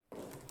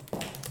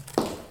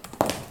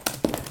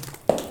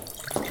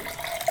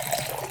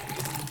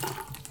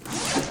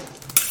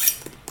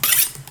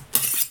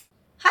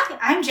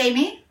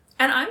Jamie.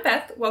 And I'm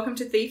Beth. Welcome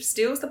to Thief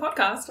Steals the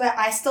Podcast. Where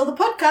I steal the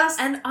podcast.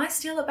 And I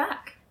steal it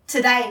back.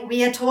 Today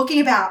we are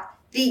talking about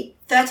the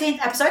 13th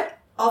episode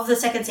of the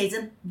second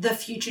season, The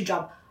Future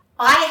Job.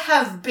 I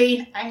have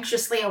been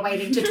anxiously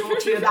awaiting to talk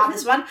to you about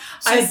this one.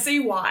 So, I see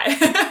why.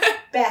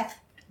 Beth,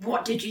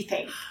 what did you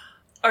think?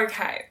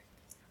 Okay.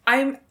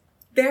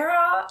 There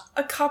are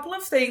a couple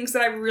of things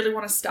that I really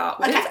want to start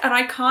with, and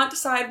I can't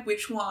decide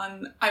which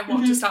one I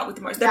want to start with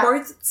the most. They're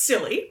both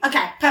silly.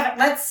 Okay, perfect.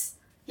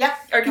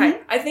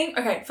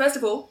 Okay, first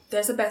of all,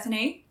 there's a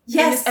Bethany in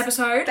this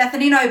episode.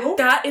 Bethany Noble.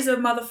 That is a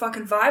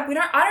motherfucking vibe.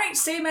 I don't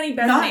see many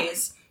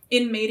Bethanies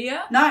in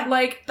media. No.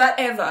 But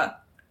ever.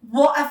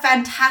 What a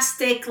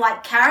fantastic,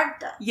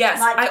 character.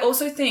 Yes, I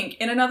also think,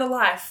 in another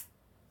life...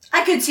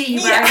 I could see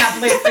you wearing that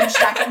blue fringe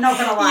jacket, not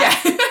gonna lie.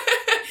 Yeah.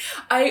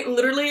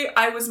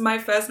 My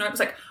first note was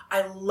like,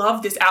 I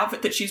love this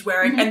outfit that she's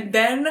wearing. And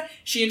then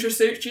she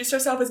introduced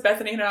herself as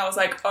Bethany, and I was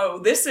like, oh,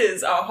 this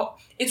is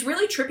it's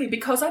really trippy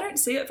because I don't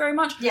see it very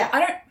much.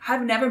 Yeah.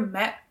 Have never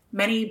met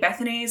many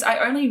Bethanies. I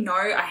only know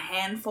a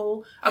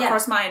handful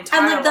across my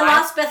entire life. And the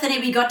last Bethany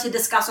we got to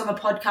discuss on the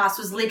podcast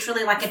was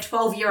literally a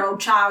 12-year-old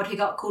child who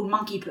got called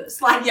Monkey Puss.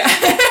 But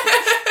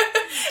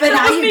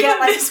now you get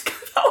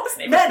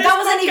that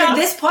wasn't even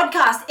this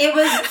podcast. It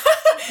was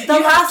the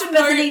last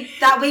Bethany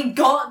that we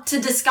got to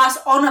discuss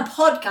on a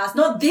podcast,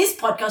 not this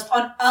podcast,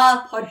 on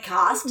a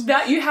podcast.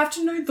 That you have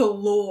to know the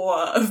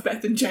lore of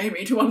Beth and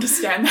Jamie to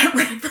understand that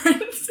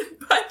reference.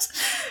 But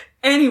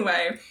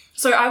anyway,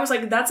 so I was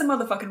like, that's a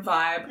motherfucking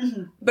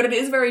vibe. But it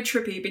is very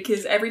trippy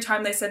because every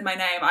time they said my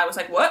name, I was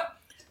like, what?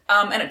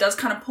 And it does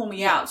kind of pull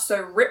me out. So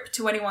rip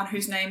to anyone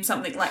whose name's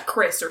something like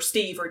Chris or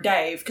Steve or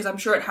Dave, because I'm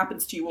sure it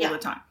happens to you all the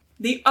time.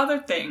 The other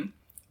thing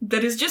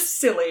that is just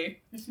silly,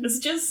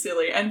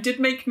 and did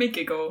make me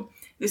giggle.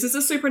 This is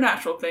a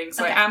supernatural thing,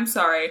 so I am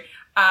sorry.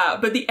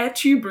 But the et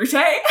tu, Brute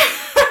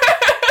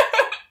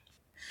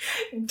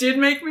did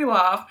make me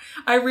laugh.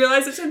 I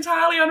realize it's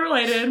entirely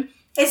unrelated.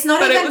 It's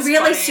not even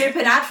really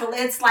supernatural.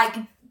 It's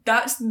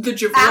that's the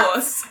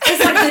divorce.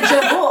 It's like the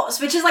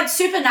divorce, which is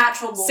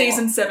supernatural lore.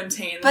 Season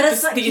 17. But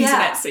it's the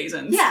internet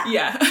seasons.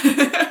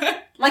 Yeah.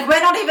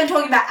 We're not even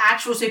talking about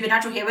actual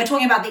supernatural here. We're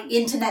talking about the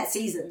internet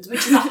seasons,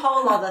 which is a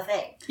whole other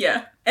thing.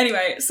 Yeah.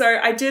 Anyway, so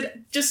I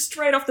did just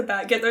straight off the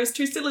bat get those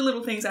two silly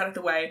little things out of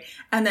the way.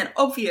 And then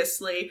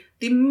obviously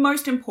the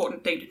most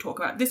important thing to talk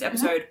about this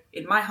episode,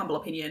 in my humble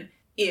opinion,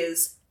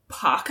 is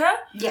Parker.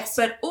 Yes.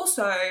 But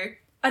also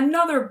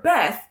another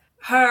Beth,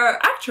 her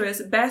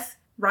actress, Beth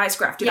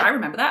Risegraph. Did I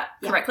remember that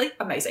correctly?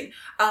 Amazing.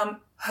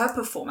 Her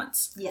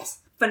performance. Yes.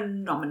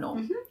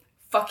 Phenomenal.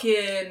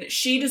 Fucking,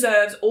 she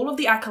deserves all of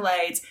the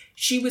accolades.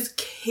 She was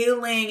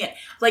killing it.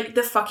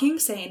 The fucking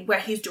scene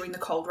where he's doing the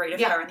cold read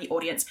of her in the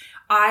audience.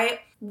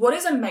 What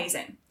is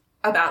amazing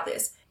about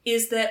this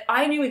is that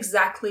I knew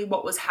exactly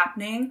what was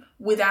happening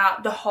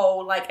without the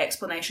whole,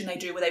 explanation they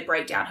do where they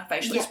break down her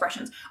facial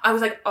expressions. I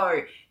was like,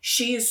 oh,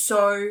 she is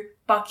so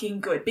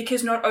fucking good.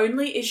 Because not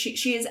only is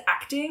she is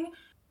acting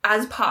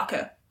as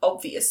Parker,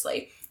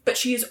 obviously, but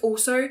she is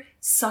also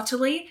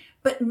subtly,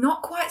 but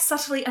not quite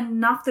subtly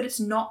enough that it's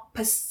not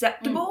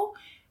perceptible,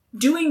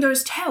 doing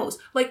those tells.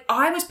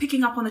 I was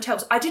picking up on the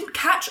tells. I didn't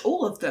catch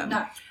all of them.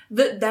 No.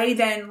 That they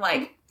then,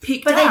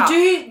 picked but out.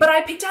 They do. But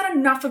I picked out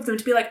enough of them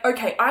to be like,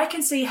 okay, I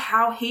can see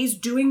how he's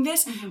doing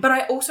this, but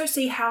I also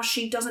see how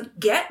she doesn't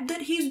get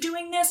that he's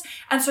doing this.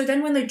 And so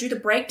then when they do the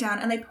breakdown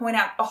and they point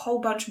out a whole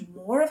bunch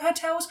more of her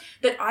tells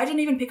that I didn't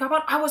even pick up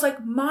on, I was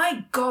like,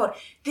 my God,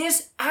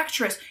 this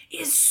actress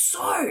is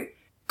so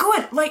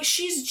good.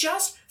 She's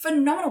just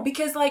phenomenal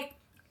because,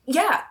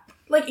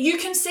 you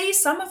can see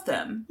some of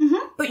them,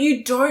 but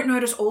you don't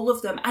notice all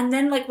of them. And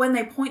then, when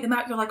they point them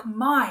out, you're like,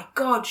 my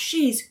God,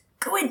 she's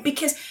good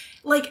because,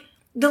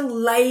 the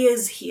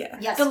layers here.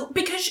 Yes.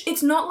 Because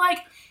it's not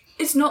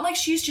like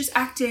she's just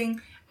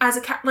acting as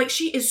a cat.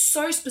 She is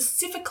so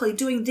specifically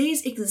doing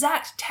these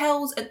exact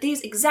tells at these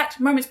exact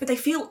moments, but they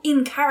feel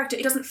in character.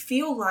 It doesn't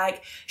feel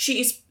like she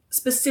is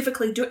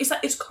specifically doing.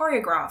 It's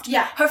choreographed.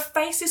 Yeah. Her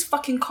face is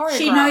fucking choreographed.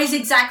 She knows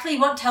exactly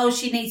what tells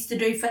she needs to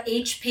do for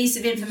each piece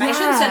of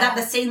information so that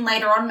the scene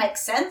later on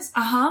makes sense.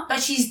 But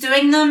she's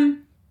doing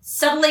them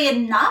subtly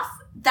enough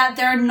that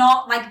they're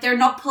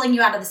not pulling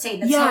you out of the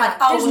scene. It's not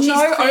there's she's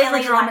no clearly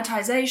over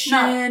dramatization.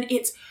 No.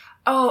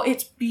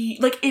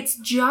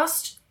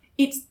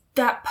 It's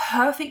that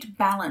perfect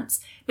balance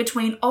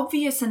between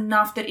obvious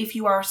enough that if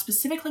you are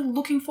specifically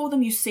looking for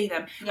them, you see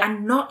them,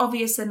 and not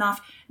obvious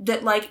enough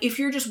that if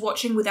you're just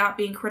watching without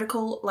being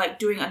critical,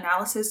 doing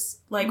analysis,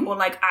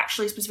 or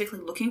actually specifically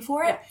looking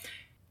for it.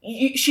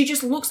 She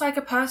just looks like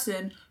a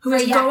person who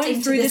is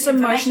going through this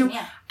emotional...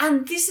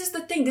 And this is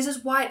the thing. This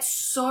is why it's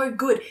so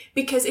good.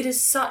 Because it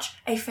is such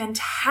a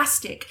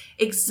fantastic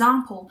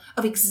example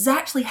of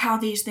exactly how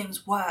these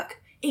things work.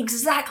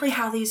 Exactly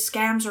how these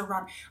scams are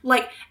run.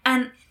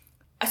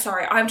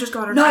 Sorry, I've just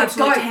gone on an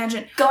absolute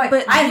tangent. Go.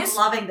 But I'm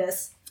loving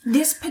this.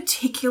 This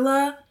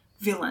particular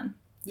villain.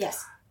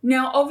 Yes.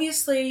 Now,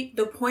 obviously,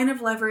 the point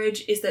of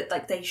leverage is that,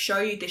 like, they show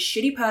you this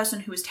shitty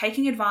person who is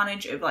taking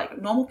advantage of,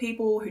 like, normal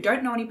people who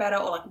don't know any better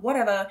or, like,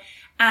 whatever,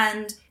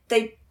 and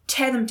they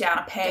tear them down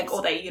a peg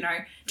or they, you know,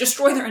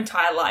 destroy their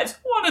entire lives.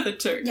 One of the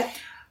two. Yeah.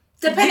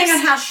 Depending on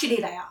how shitty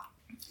they are.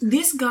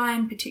 This guy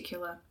in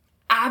particular,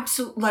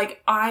 absolutely,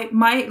 like,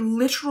 my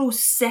literal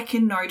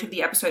second note of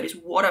the episode is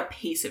what a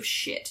piece of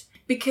shit.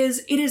 Because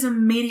it is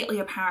immediately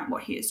apparent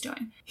what he is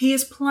doing. He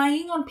is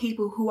playing on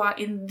people who are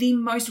in the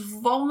most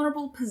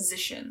vulnerable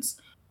positions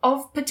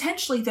of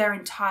potentially their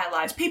entire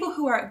lives. People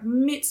who are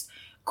amidst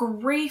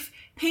grief,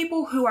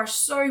 people who are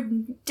so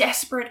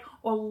desperate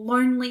or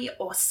lonely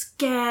or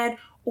scared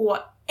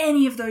or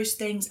any of those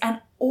things,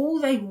 and all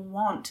they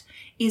want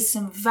is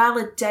some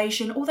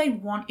validation. All they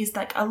want is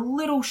like a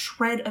little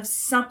shred of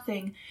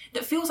something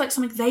that feels like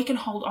something they can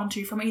hold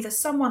onto from either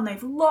someone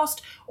they've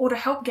lost or to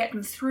help get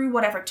them through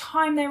whatever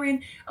time they're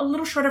in, a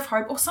little shred of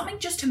hope or something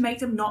just to make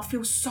them not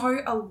feel so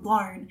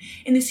alone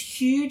in this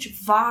huge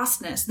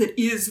vastness that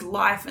is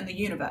life and the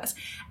universe.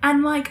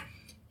 And like,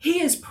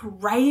 he is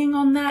preying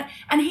on that,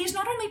 and he's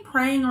not only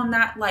preying on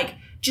that like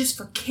just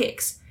for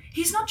kicks.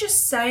 He's not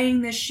just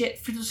saying this shit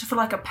for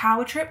like a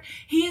power trip.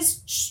 He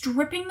is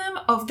stripping them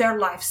of their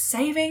life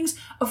savings,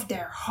 of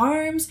their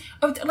homes,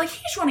 like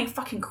he's running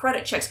fucking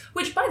credit checks,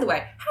 which by the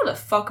way, how the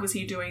fuck was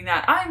he doing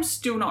that? I'm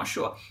still not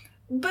sure.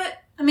 But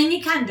I mean,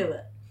 you can do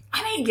it.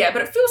 I mean, yeah,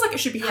 but it feels like it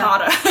should be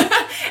harder.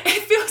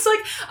 It feels like,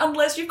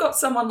 unless you've got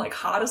someone like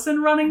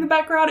Hardison running the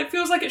background, it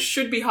feels like it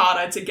should be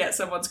harder to get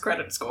someone's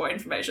credit score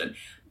information.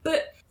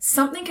 But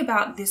something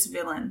about this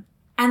villain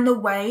and the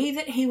way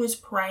that he was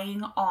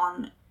preying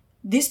on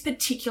this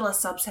particular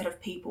subset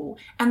of people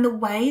and the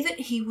way that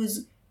he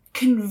was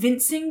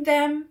convincing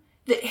them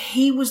that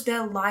he was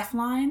their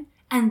lifeline,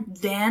 and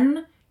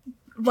then,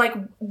 like,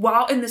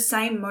 while in the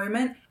same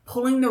moment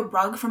pulling the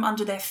rug from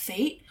under their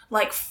feet,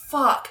 like,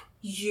 fuck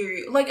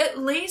you. Like, at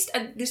least,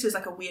 and this is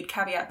like a weird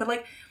caveat, but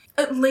like,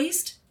 at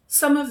least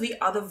some of the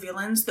other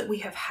villains that we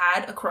have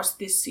had across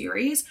this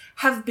series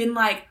have been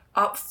like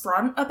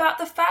upfront about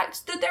the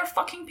fact that they're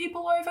fucking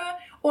people over,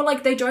 or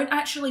like they don't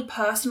actually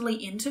personally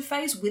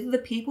interface with the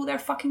people they're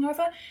fucking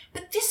over.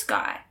 But this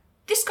guy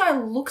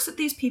looks at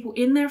these people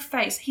in their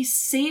face, he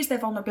sees their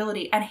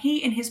vulnerability, and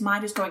he in his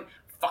mind is going,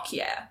 fuck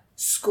yeah,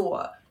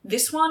 score.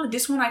 This one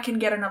I can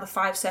get another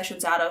 5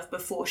 sessions out of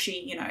before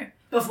she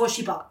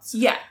bots.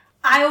 Yeah.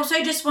 I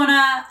also just want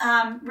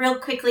to, real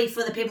quickly,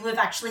 for the people who've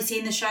actually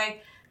seen the show,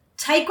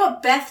 take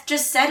what Beth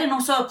just said and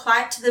also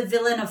apply it to the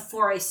villain of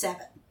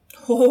 407.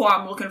 Oh,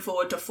 I'm looking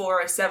forward to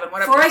 407.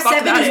 Whatever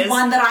 407 the fuck that is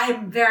one that I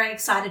am very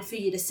excited for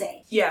you to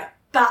see. Yeah.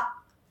 But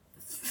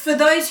for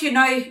those who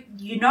know,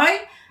 you know.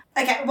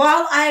 Okay,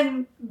 while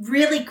I'm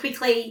really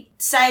quickly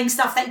saying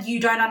stuff that you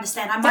don't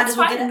understand, I might as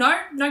well get it.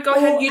 No, go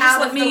ahead. You just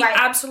let me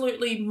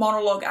absolutely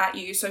monologue at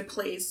you, so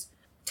please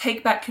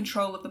take back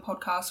control of the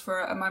podcast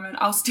for a moment.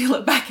 I'll steal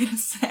it back in a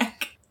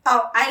sec.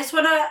 Oh, I just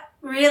want to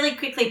really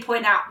quickly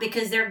point out,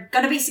 because they're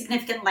going to be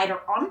significant later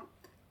on,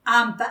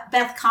 but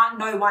Beth can't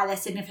know why they're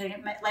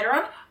significant later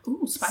on.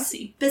 Ooh,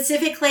 spicy.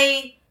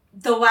 Specifically,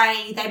 the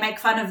way they make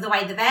fun of the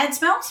way the van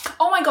smells.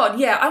 Oh my god,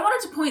 yeah, I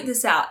wanted to point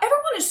this out.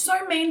 Everyone is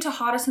so mean to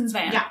Hardison's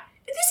van. Yeah.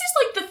 This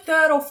is like the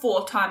 3rd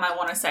or 4th time I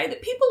want to say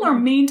that people are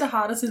mean to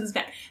Hardison's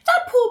van.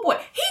 That poor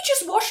boy, he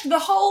just washed the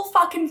whole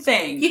fucking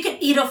thing. You can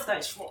eat off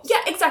those floors.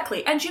 Yeah,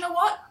 exactly. And you know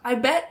what? I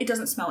bet it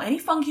doesn't smell any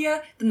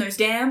funkier than those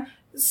damn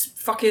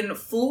fucking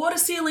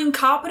floor-to-ceiling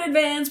carpeted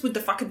vans with the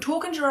fucking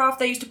talking giraffe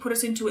they used to put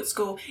us into at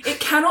school. It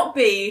cannot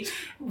be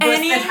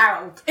any... Worse than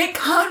Harold. It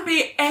can't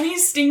be any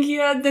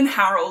stinkier than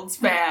Harold's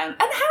van. And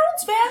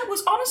Harold's van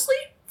was honestly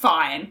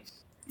fine.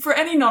 For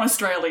any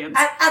non-Australians.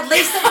 At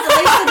least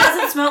it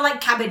doesn't smell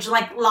like cabbage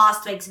like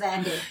last week's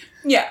van did.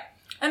 Yeah.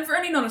 And for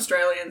any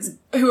non-Australians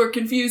who are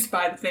confused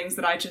by the things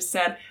that I just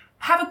said,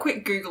 have a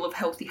quick Google of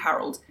Healthy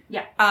Harold.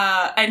 Yeah.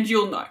 And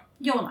you'll know.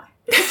 You'll know.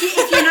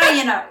 If you know,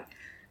 you know.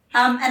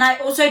 And I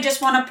also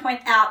just want to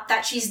point out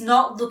that she's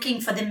not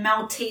looking for the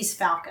Maltese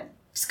falcon.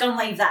 Just going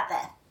to leave that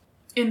there.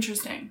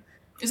 Interesting.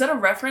 Is that a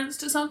reference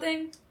to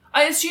something?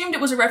 I assumed it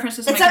was a reference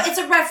to something. It's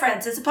a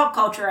reference. It's a pop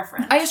culture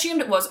reference. I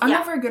assumed it was. I'm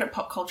not very good at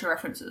pop culture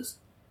references.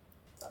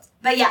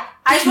 But yeah,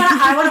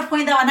 I want to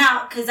point that one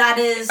out because that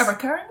is... A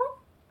recurring one?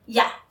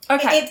 Yeah.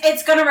 Okay.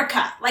 It's going to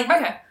recur. Like,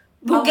 okay.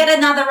 We'll get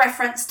another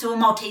reference to a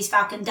Maltese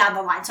falcon down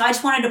the line. So I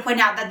just wanted to point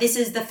out that this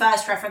is the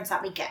first reference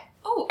that we get.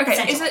 Oh,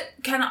 okay.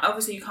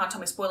 Obviously you can't tell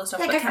me spoiler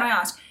stuff, but can I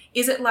ask,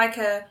 is it like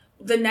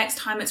the next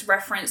time it's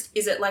referenced,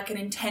 is it like an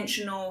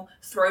intentional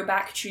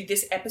throwback to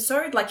this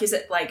episode? Like, is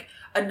it like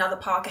another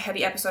Parker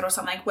Heavy episode or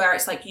something where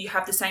it's like you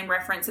have the same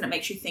reference and it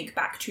makes you think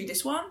back to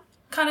this one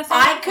kind of thing?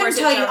 I couldn't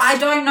tell you. I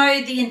don't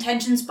know the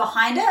intentions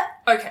behind it.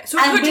 Okay, so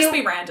it could just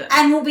be random.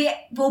 And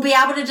we'll be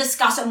able to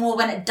discuss it more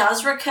when it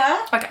does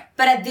recur. Okay.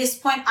 But at this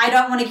point, I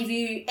don't want to give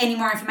you any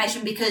more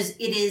information because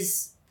it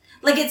is...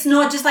 Like, it's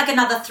not just like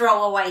another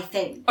throwaway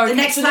thing. Okay, the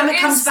next time it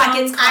comes back,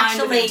 it's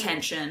actually...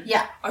 intention.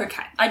 Yeah.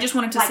 Okay. I just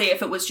wanted to see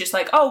if it was just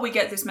like, oh, we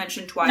get this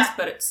mentioned twice,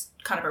 but it's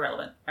kind of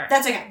irrelevant. All right.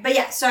 That's okay. But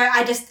yeah, so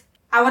I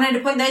I wanted to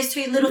point those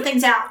two little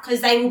things out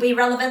because they will be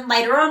relevant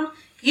later on.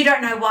 You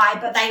don't know why,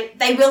 but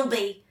they will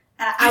be.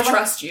 I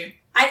trust you.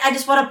 I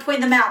just want to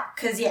point them out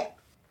because, yeah.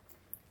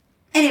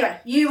 Anyway,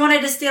 you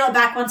wanted to steal it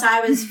back once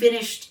I was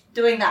finished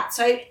doing that.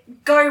 So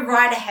go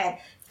right ahead.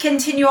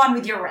 Continue on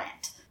with your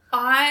rant.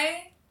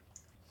 I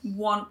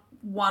want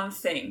one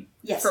thing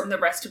from the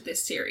rest of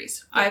this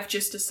series. Yeah. I've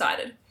just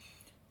decided.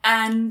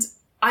 And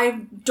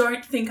I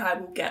don't think I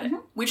will get it,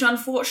 which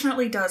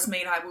unfortunately does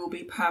mean I will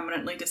be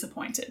permanently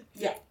disappointed.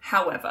 Yeah.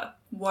 However,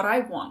 what I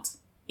want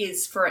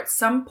is for at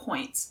some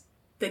point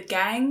the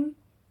gang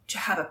to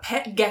have a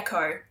pet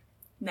gecko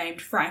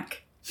named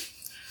Frank.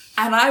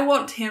 And I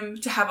want him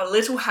to have a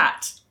little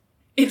hat.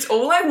 It's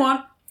all I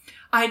want.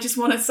 I just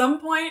want at some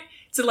point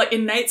to, like,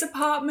 in Nate's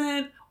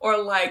apartment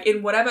or, like,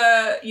 in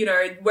whatever, you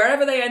know,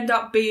 wherever they end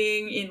up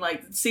being in,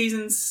 like,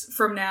 seasons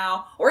from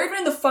now or even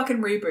in the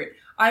fucking reboot.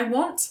 I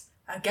want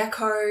a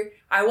gecko.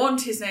 I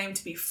want his name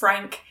to be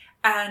Frank.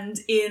 And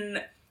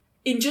in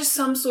just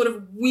some sort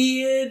of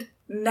weird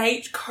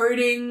Nate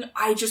coding,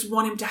 I just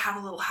want him to have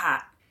a little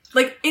hat.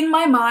 Like, in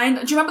my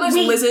mind, do you remember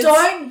those lizards? We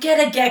don't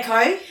get a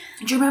gecko.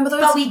 Do you remember those?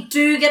 But we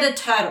do get a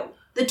turtle.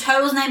 The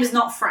turtle's name is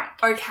not Frank.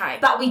 Okay.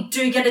 But we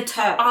do get a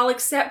turtle. I'll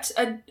accept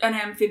an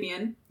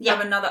amphibian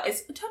of another...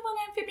 Is a turtle an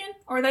amphibian?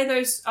 Or are they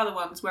those other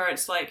ones where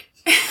it's like...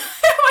 Am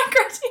I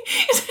crazy?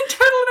 Is a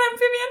turtle an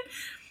amphibian?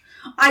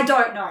 I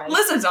don't know.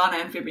 Lizards aren't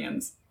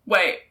amphibians.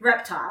 Wait.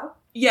 Reptile?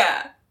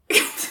 Yeah.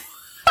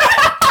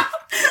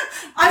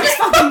 I'm just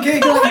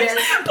fucking Googling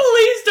this.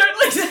 Please don't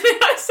listen.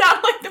 I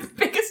sound like the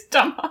biggest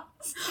dumbass.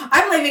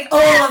 I'm leaving all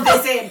of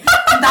this in.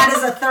 That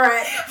is a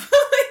threat.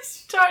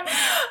 Please don't.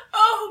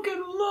 Oh, good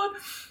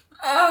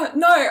lord.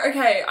 No,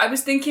 okay. I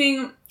was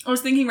thinking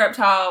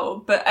reptile,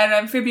 but an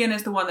amphibian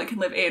is the one that can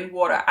live in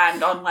water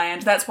and on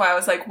land. That's why I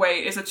was like,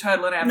 wait, is a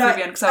turtle an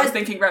amphibian? Because I was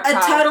thinking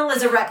reptile. A turtle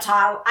is a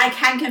reptile. I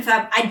can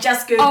confirm. I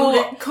just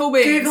Googled it. Cool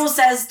beans. Google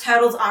says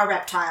turtles are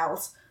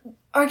reptiles.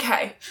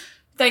 Okay.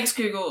 Thanks,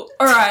 Google.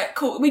 All right,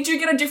 cool. We do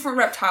get a different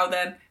reptile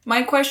then.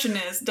 My question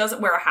is, does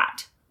it wear a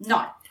hat?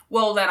 No.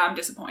 Well, then I'm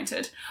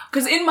disappointed.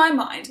 Because in my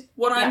mind,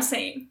 what I'm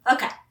seeing...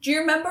 Okay. Do you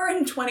remember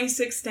in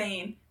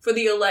 2016, for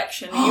the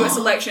election, the US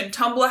election,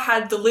 Tumblr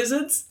had the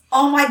lizards?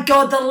 Oh my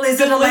god, the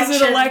lizard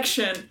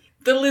election.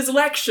 The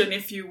lizelection,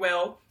 if you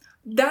will.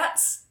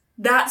 That's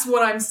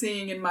what I'm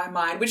seeing in my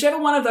mind. Whichever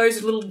one of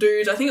those little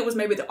dudes, I think it was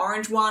maybe the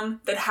orange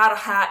one, that had a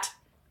hat.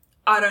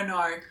 I don't know.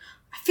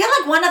 I feel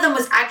like one of them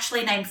was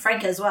actually named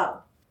Frank as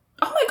well.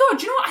 Oh my god,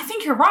 do you know what? I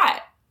think you're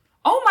right.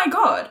 Oh my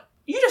god.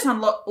 You just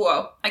unlocked...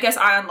 Well, I guess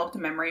I unlocked a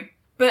memory.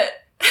 But...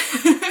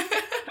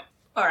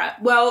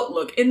 Alright, well,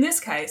 look, in this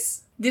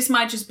case, this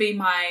might just be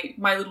my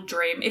little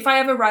dream. If I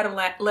ever write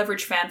a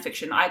leverage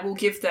fanfiction, I will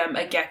give them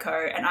a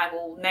gecko and I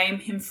will name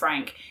him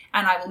Frank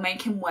and I will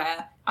make him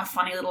wear a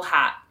funny little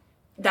hat.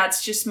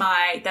 That's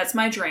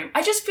my dream.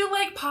 I just feel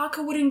like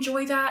Parker would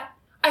enjoy that.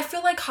 I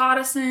feel like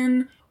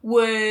Hardison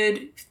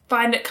would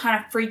find it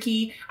kind of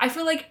freaky. I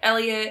feel like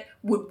Elliot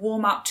would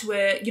warm up to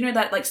it. You know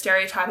that like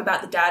stereotype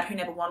about the dad who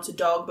never wants a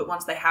dog, but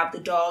once they have the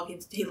dog,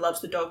 he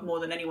loves the dog more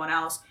than anyone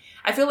else.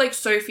 I feel like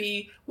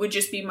Sophie would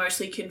just be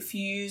mostly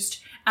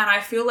confused, and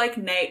I feel like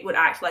Nate would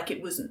act like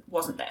it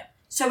wasn't there.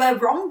 So we're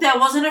wrong. There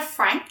wasn't a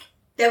Frank.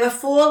 There were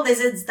 4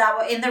 lizards that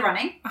were in the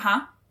running.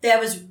 Uh-huh. There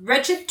was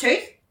Richard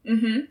Tooth,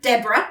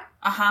 Deborah,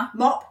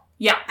 Mop,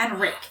 and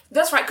Rick.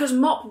 That's right, because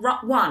Mop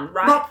won,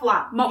 right? Mop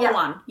won. Mop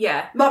won,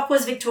 yeah. Mop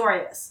was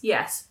victorious.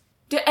 Yes.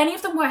 Did any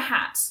of them wear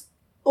hats?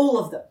 All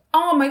of them.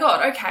 Oh my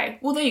god, okay.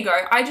 Well, there you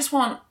go. I just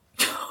want...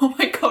 Oh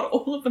my god,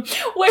 all of them.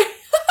 Wait.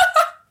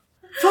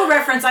 For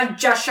reference, I've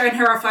just shown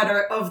her a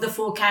photo of the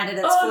 4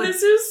 candidates for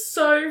this is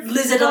so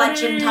Lizard funny.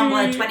 Election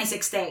Tumblr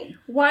 2016.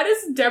 Why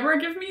does Deborah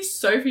give me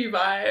Sophie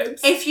vibes?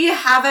 If you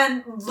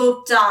haven't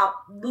looked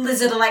up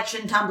Lizard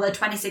Election Tumblr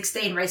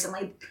 2016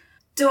 recently,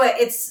 do it.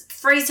 It's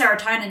free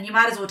serotonin. You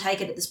might as well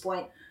take it at this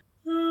point.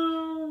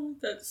 Oh,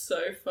 that's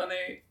so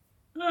funny.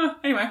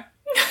 Anyway.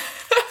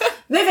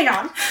 Moving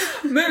on.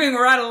 Moving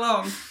right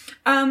along.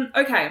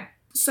 Okay,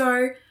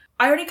 so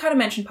I already kind of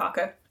mentioned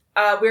Parker.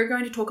 We're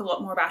going to talk a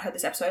lot more about her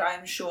this episode, I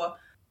am sure.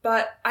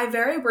 But I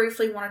very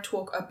briefly want to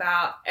talk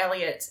about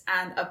Elliot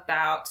and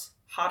about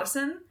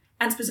Hardison,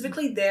 and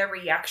specifically their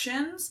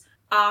reactions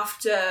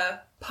after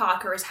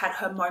Parker has had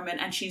her moment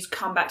and she's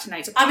come back to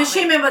Nate's apartment. I'm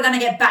assuming we're going to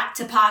get back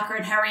to Parker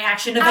and her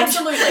reaction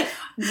eventually.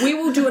 Absolutely. We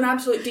will do an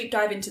absolute deep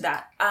dive into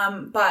that.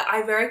 But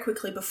I very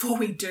quickly, before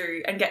we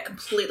do, and get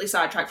completely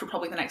sidetracked for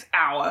probably the next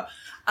hour,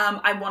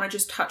 I want to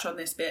just touch on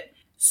this bit.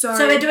 So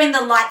we're doing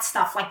the light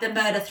stuff, like the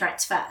murder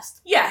threats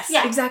first. Yes,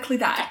 exactly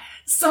that. Okay.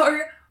 So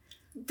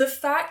the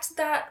fact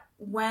that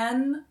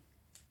when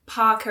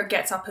Parker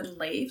gets up and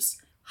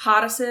leaves,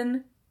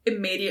 Hardison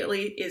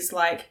immediately is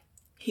like,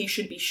 he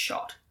should be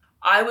shot.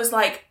 I was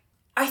like,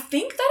 I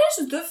think that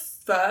is the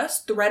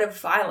first threat of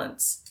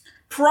violence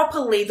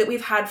properly that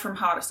we've had from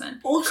Hardison.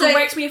 Also,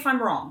 correct me if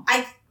I'm wrong.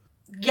 I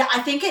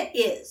think it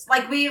is.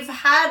 Like, we've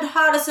had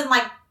Hardison,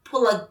 like,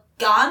 pull a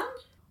gun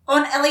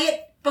on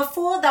Elliot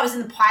before. That was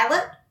in the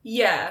pilot.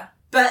 Yeah.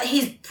 But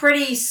he's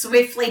pretty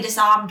swiftly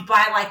disarmed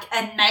by, like,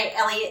 a Nate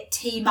Elliott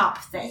team-up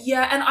thing.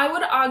 Yeah, and I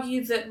would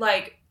argue that,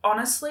 like,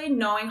 honestly,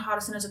 knowing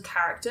Hardison as a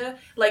character,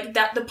 like,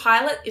 that the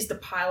pilot is the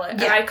pilot.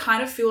 Yeah. And I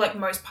kind of feel like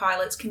most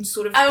pilots can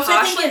sort of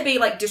partially be,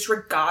 like,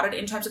 disregarded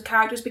in terms of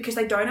characters because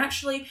they don't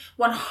actually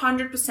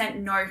 100%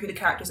 know who the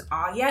characters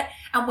are yet.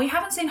 And we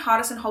haven't seen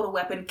Hardison hold a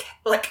weapon,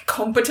 like,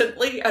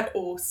 competently at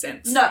all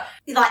since. No.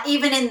 Like,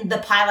 even in the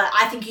pilot,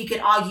 I think you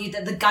could argue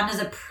that the gun is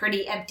a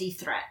pretty empty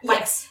threat. Like,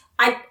 yes.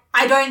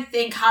 I don't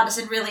think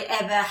Hardison really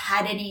ever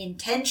had any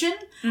intention.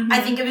 Mm-hmm.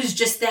 I think it was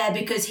just there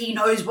because he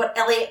knows what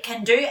Elliot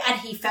can do and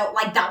he felt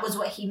like that was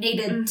what he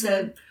needed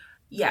to...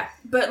 Yeah,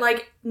 but,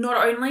 like, not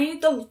only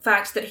the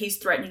fact that he's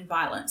threatening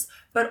violence,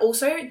 but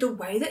also the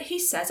way that he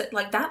says it,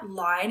 like, that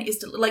line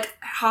is... like,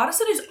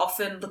 Hardison is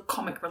often the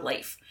comic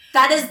relief.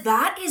 That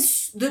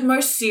is the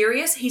most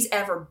serious he's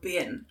ever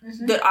been.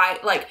 Mm-hmm. That I,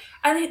 like...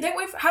 And that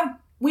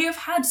we have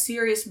had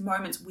serious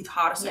moments with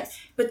Hardison, yes.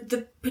 But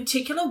the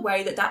particular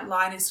way that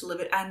line is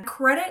delivered, and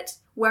credit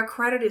where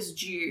credit is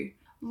due,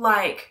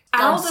 like,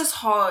 Aldous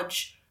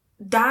Hodge,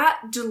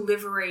 that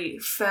delivery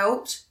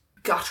felt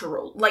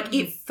guttural. Like,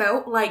 it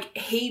felt like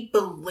he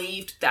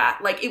believed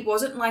that. Like, it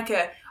wasn't like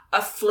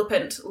a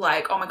flippant,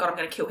 like, oh my God, I'm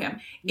going to kill him.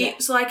 Yeah.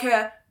 It's like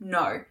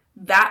no,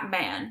 that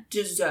man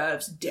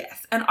deserves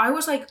death. And I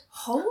was like,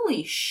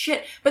 holy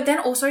shit. But then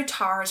also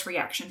Tara's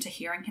reaction to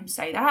hearing him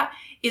say that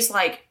is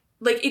like,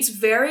 it's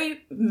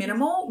very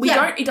minimal.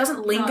 It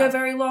doesn't linger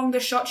very long.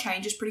 The shot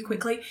changes pretty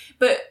quickly.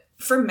 But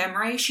from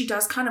memory, she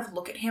does kind of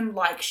look at him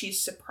like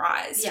she's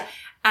surprised.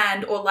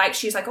 Yeah. Or like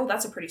she's like, oh,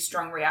 that's a pretty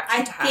strong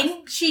reaction to have. I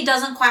think she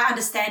doesn't quite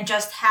understand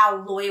just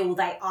how loyal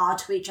they are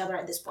to each other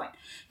at this point.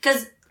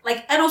 Because,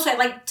 like, and also,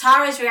 like,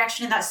 Tara's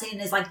reaction in that scene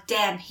is like,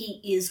 damn,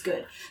 he is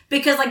good.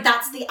 Because, like,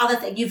 that's the other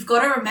thing. You've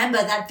got to remember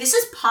that this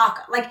is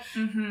Parker. Like,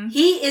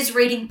 he is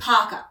reading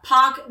Parker.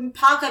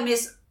 Parker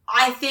miss,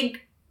 I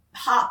think...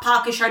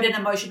 Parker showed an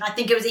emotion. I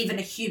think it was even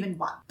a human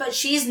one. But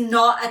she's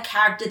not a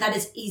character that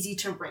is easy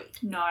to read.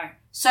 No.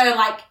 So,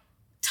 like,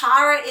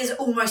 Tara is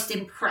almost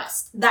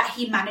impressed that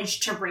he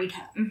managed to read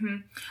her. Mm-hmm.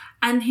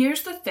 And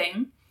here's the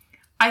thing.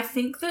 I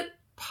think that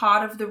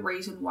part of the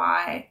reason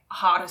why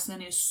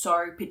Hardison is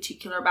so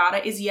particular about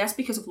it is, yes,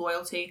 because of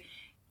loyalty.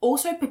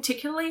 Also,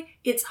 particularly,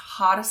 it's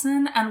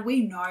Hardison, and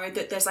we know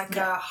that there's, like,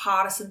 a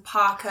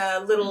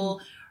Hardison-Parker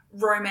little...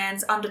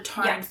 romance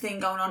undertone thing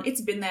going on. It's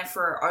been there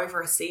for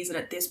over a season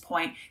at this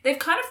point. They've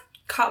kind of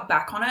cut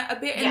back on it a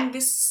bit in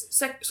this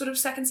sort of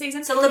second season.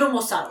 It's a little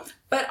more subtle.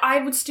 But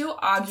I would still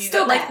argue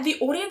that like the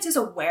audience is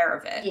aware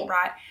of it,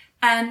 right?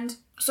 And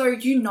so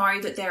you know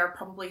that there are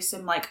probably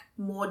some like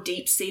more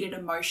deep-seated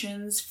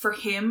emotions for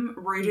him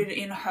rooted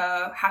in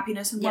her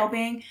happiness and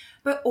well-being.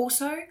 But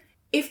also,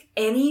 if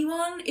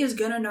anyone is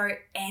going to know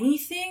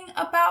anything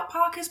about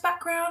Parker's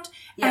background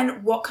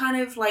and what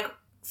kind of like,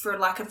 for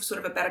lack of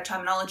sort of a better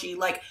terminology,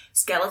 like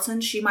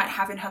skeletons she might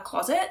have in her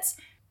closets,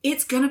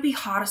 it's going to be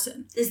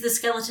Hardison. Is the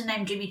skeleton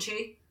named Jimmy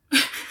Choo?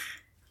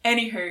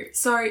 Anywho,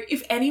 so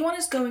if anyone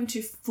is going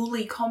to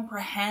fully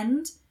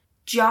comprehend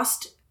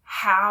just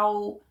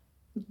how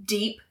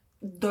deep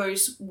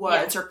those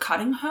words are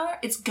cutting her,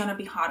 it's going to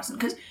be Hardison.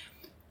 Because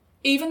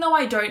even though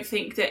I don't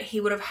think that he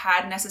would have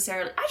had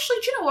necessarily... Actually,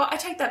 do you know what? I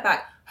take that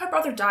back. Her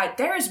brother died.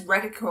 There is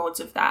records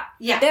of that.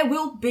 Yeah. There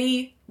will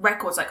be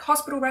records, like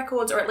hospital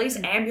records or at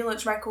least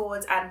ambulance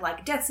records and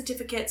like death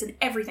certificates and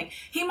everything.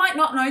 He might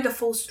not know the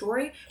full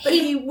story, but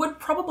he would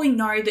probably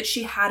know that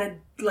she had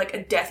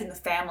a death in the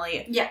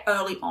family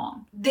early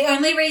on. The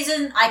only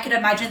reason I could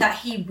imagine that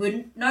he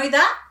wouldn't know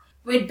that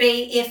would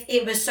be if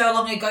it was so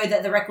long ago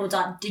that the records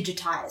aren't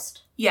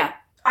digitized. Yeah.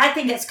 I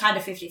think it's kind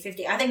of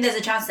 50-50. I think there's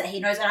a chance that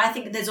he knows, and I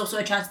think there's also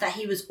a chance that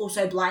he was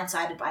also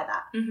blindsided by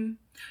that. Mm-hmm.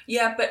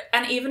 Yeah, but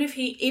and even if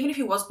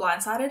he was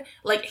blindsided,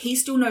 like he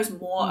still knows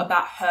more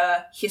about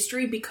her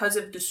history because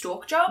of the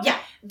stalk job. Yeah.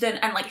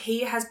 And like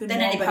he has been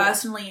more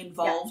personally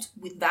involved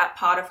with that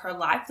part of her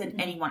life than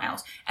anyone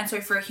else. And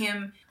so for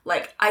him,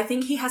 like I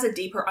think he has a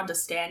deeper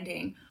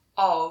understanding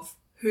of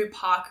who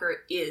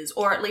Parker is,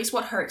 or at least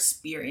what her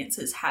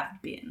experiences have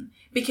been,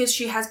 because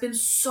she has been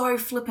so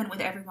flippant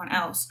with everyone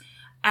else.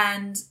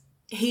 And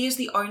he is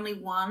the only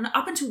one,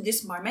 up until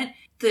this moment,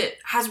 that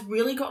has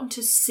really gotten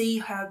to see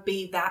her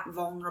be that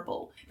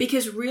vulnerable.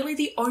 Because really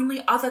the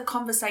only other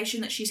conversation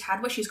that she's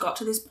had where she's got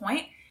to this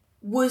point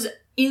was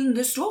in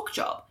the stalk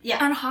job. Yeah.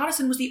 And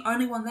Hardison was the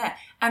only one there.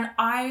 And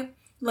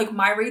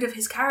my read of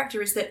his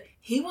character is that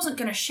he wasn't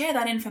going to share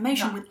that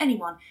information with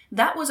anyone.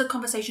 That was a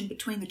conversation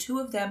between the two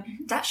of them.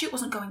 Mm-hmm. That shit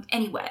wasn't going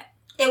anywhere.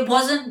 It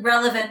wasn't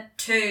relevant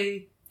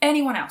to...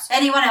 anyone else.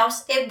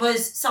 It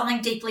was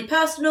something deeply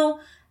personal...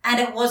 and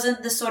it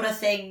wasn't the sort of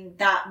thing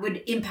that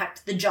would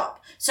impact the job.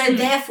 So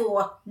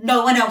therefore,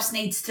 no one else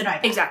needs to know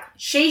that. Exactly.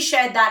 She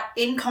shared that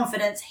in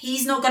confidence.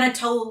 He's not going to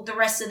tell the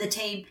rest of the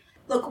team.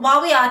 Look,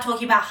 while we are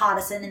talking about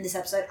Hardison in this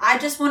episode, I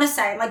just want to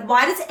say, like,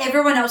 why does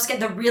everyone else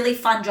get the really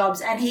fun jobs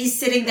and he's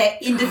sitting there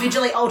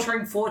individually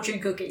altering fortune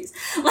cookies?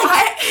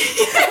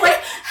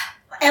 Like,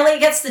 Elliot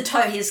gets to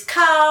tow his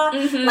car.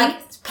 Mm-hmm. Like,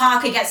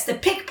 Parker gets to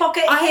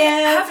pickpocket him. I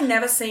have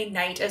never seen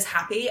Nate as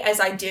happy as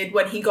I did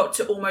when he got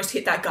to almost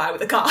hit that guy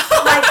with a car.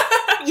 Like,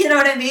 you know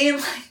what I mean?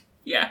 Like,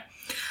 yeah.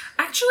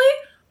 Actually,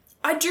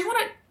 I do want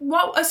to,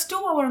 while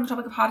we're on the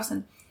topic of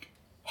Hardison,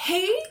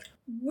 he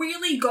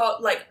really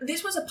got, like,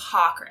 this was a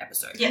Parker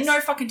episode. Yes. No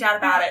fucking doubt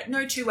about it.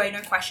 No two-way,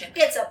 no question.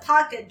 It's a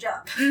Parker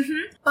job.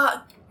 Mm-hmm.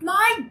 But,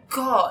 my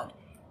God,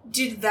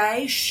 did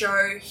they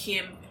show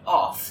him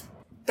off.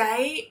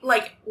 They,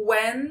 like,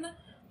 when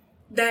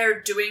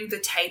they're doing the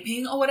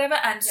taping or whatever,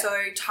 and so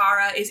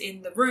Tara is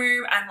in the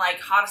room, and, like,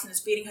 Hardison is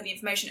feeding her the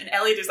information, and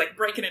Elliot is, like,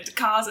 breaking into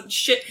cars and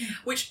shit,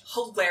 which,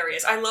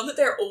 hilarious. I love that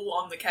they're all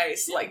on the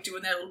case, like,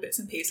 doing their little bits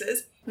and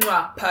pieces.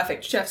 Mwah,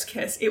 perfect. Chef's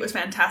kiss. It was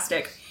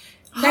fantastic.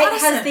 Nate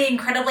has the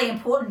incredibly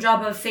important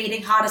job of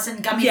feeding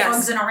Hardison gummy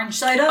frogs and orange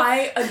soda.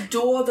 I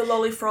adore the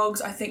lolly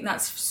frogs. I think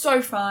that's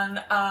so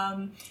fun.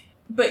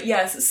 But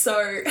yes,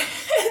 so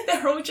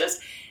they're all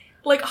just,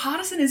 like,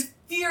 Hardison is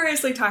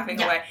furiously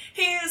typing away.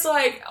 He is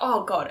like,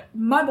 oh God,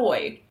 my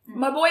boy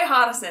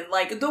Hardison,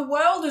 like, the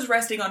world is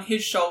resting on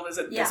his shoulders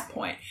at this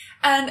point.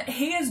 And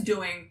he is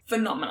doing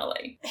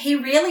phenomenally. He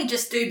really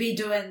just do be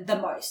doing the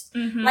most.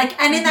 Mm-hmm.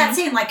 Like, and in that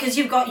scene, like, because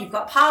you've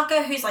got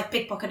Parker, who's, like,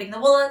 pickpocketing the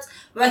wallets,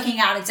 working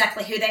out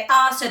exactly who they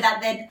are, so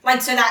that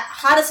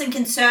Hardison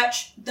can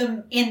search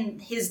them in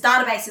his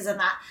databases and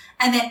that.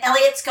 And then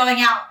Elliot's going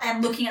out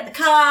and looking at the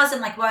cars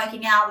and, like,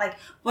 working out, like,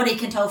 what he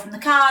can tell from the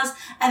cars.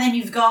 And then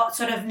you've got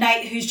sort of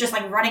Nate, who's just,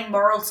 like, running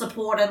moral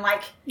support and,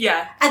 like...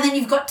 Yeah. And then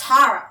you've got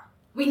Tara.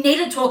 We need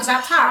to talk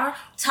about Tara.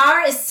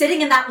 Tara is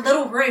sitting in that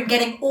little room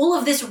getting all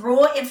of this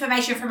raw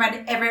information from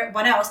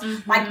everyone else.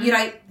 Mm-hmm. Like, you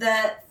know,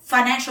 the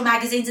financial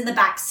magazines in the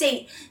back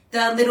seat,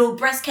 the little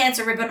breast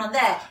cancer ribbon on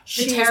there,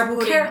 the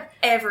terrible care.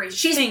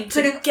 She's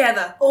putting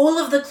together. All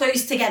of the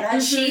clues together. Mm-hmm.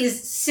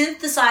 She's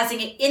synthesizing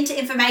it into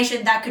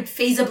information that could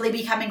feasibly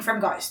be coming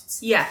from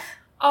ghosts. Yeah.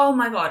 Oh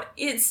my God.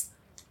 It's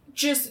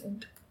just...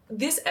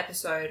 This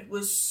episode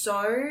was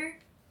so...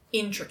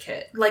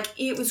 intricate. Like,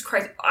 it was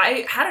crazy.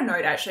 I had a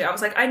note, actually. I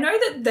was like, I know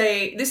that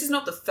this is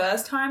not the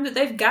first time that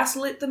they've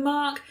gaslit the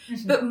Mark,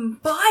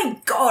 but by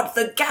God,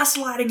 the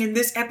gaslighting in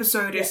this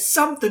episode is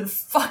something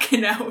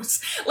fucking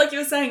else. Like you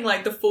were saying,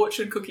 like, the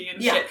fortune cookie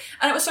and shit.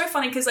 And it was so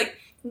funny because, like,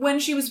 when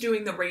she was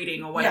doing the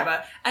reading or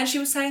whatever, and she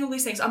was saying all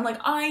these things, I'm like,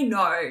 I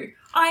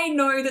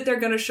know that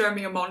they're going to show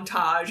me a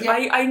montage.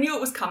 Yeah. I knew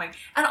it was coming.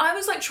 And I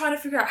was, like, trying to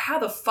figure out how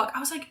the fuck... I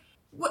was like,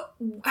 what?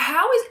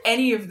 How is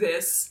any of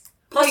this...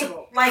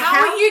 possible. Like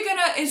how are you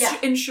gonna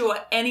ensure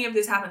any of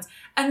this happens?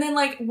 And then,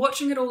 like,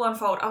 watching it all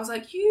unfold, I was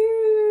like,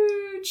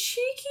 you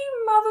cheeky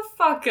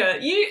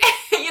motherfucker.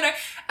 You know,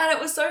 and it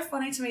was so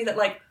funny to me that,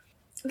 like,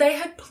 they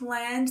had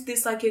planned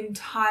this, like,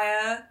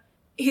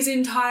 his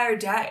entire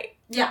day.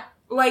 Yeah.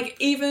 Like,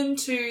 even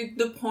to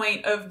the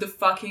point of the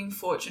fucking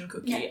fortune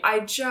cookie. Yeah. I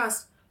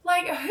just,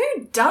 like,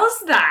 who does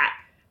that?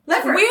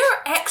 Leverage.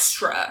 We're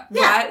extra,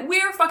 right?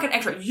 We're fucking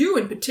extra. You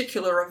in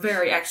particular are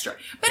very extra.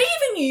 But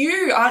even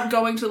you aren't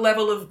going to the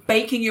level of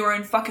baking your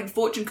own fucking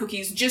fortune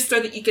cookies just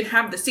so that you can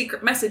have the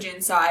secret message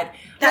inside.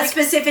 That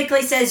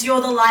specifically says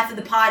you're the life of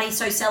the party,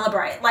 so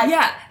celebrate. Like,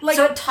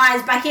 so it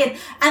ties back in.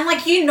 And,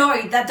 like, you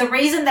know that the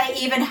reason they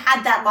even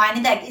had that line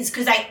in there is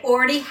because they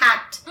already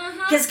hacked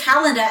his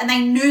calendar and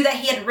they knew that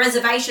he had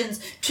reservations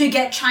to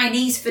get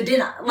Chinese for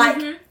dinner.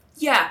 Like...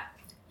 Yeah.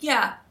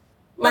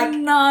 Like,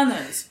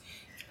 bananas.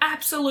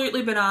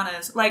 Absolutely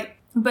bananas. Like,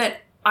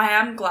 but I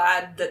am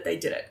glad that they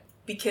did it.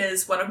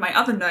 Because one of my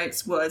other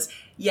notes was,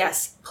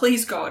 yes,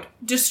 please God,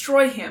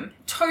 destroy him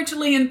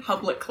totally and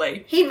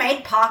publicly. He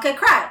made Parker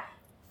cry.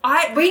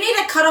 We need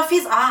to cut off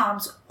his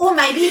arms, or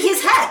maybe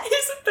his head.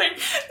 Here's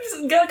the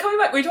thing. Coming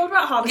back, we talked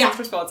about Hardison's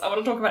response. I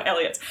want to talk about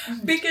Elliot's.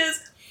 Because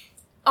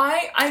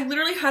I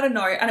literally had a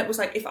note, and it was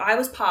like, if I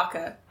was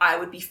Parker, I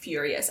would be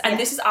furious. And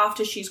this is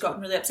after she's gotten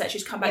really upset.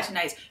 She's come back to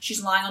Nate's.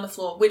 She's lying on the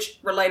floor, which,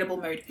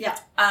 relatable mood. Yeah.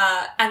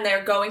 And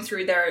they're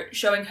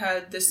showing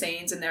her the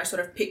scenes, and they're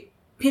sort of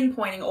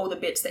pinpointing all the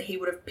bits that he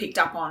would have picked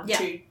up on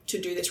to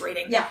do this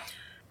reading. Yeah.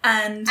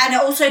 And it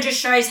also just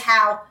shows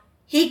how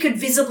he could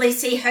visibly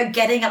see her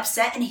getting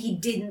upset, and he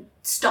didn't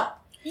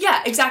stop.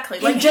 Yeah, exactly.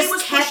 Like, he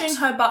was pushing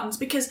her buttons,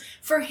 because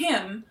for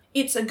him,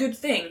 it's a good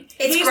thing.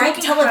 He's great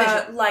television.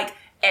 At her, like,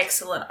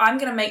 excellent. I'm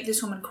going to make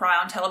this woman cry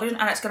on television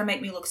and it's going to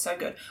make me look so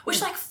good.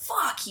 Which, like,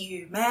 fuck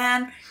you,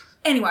 man.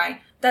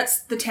 Anyway, that's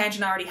the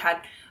tangent I already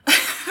had.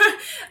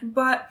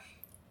 But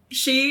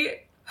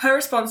her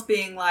response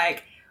being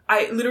like,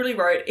 I literally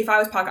wrote, if I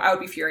was Parker, I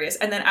would be furious.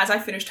 And then as I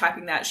finished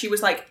typing that, she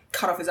was like,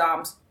 cut off his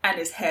arms and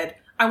his head.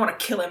 I want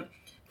to kill him.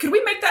 Could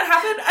we make that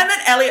happen? And then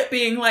Elliot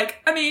being like,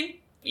 I mean,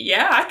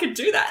 yeah, I could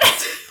do that.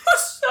 It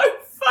was so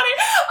funny.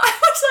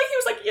 He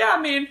was like, yeah,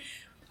 I mean,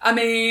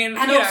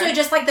 and also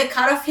just like the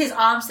cut off his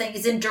arms thing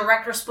is in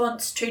direct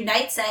response to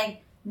Nate saying,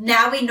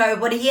 now we know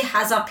what he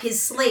has up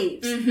his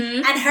sleeves.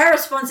 Mm-hmm. And her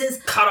response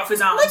is, cut off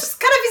his arms. Let's just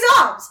cut off his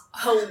arms.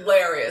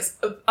 Hilarious.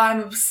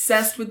 I'm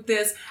obsessed with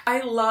this. I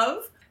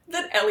love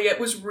that Elliot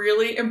was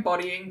really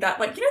embodying that,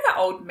 like, you know that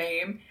old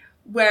meme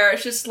where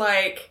it's just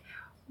like,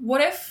 what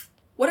if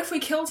we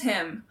killed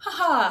him?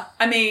 Haha.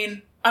 I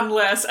mean,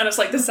 unless, and it's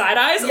like the side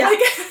eyes. Yeah. Like,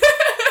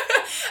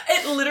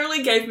 it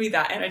literally gave me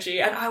that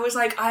energy. And I was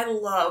like, I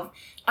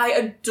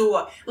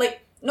adore,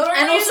 like, not only.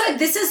 And also,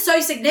 this is so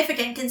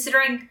significant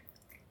considering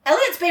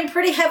Elliot's been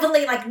pretty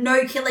heavily, like,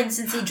 no killing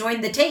since he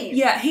joined the team.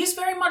 Yeah, he's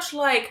very much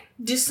like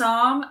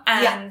disarm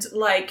and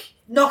like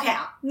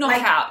knockout.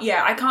 Like,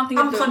 yeah, I can't think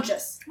of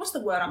unconscious. What's the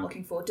word I'm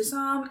looking for?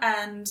 Disarm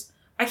and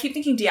I keep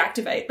thinking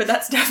deactivate, but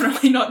that's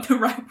definitely not the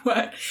right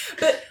word.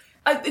 But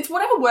it's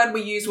whatever word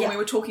we used when we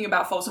were talking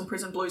about Folsom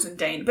Prison Blues and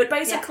Dean. But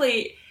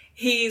basically,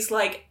 he's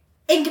like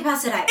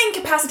incapacitate.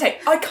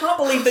 I can't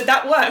believe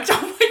that worked.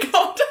 Oh my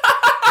god.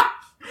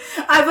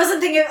 I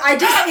wasn't thinking. I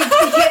just it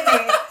hit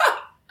me.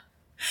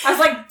 I was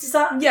like,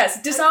 disarm.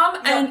 Yes, disarm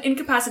and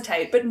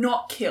incapacitate, but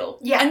not kill.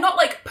 Yeah. And not,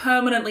 like,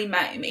 permanently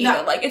maim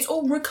either. No. Like, it's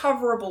all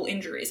recoverable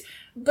injuries.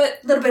 But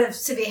a little bit of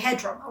severe head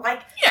trauma.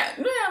 Like, yeah,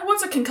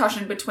 what's a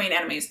concussion between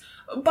enemies?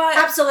 But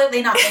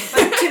absolutely nothing.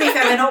 But to be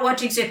fair, we're not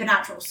watching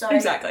Supernatural, so.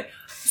 Exactly.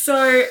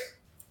 So,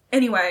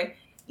 anyway,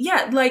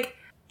 yeah, like,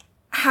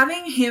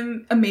 having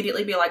him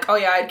immediately be like, oh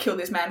yeah, I'd kill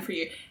this man for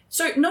you.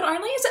 So not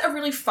only is it a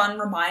really fun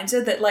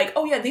reminder that, like,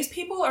 oh yeah, these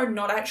people are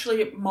not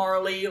actually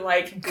morally,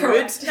 like,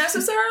 good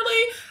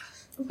necessarily,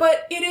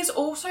 but it is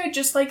also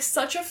just, like,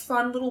 such a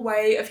fun little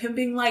way of him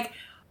being like,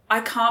 I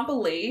can't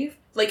believe,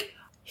 like,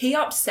 he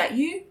upset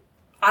you,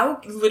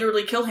 I'll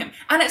literally kill him.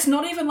 And it's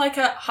not even like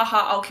a,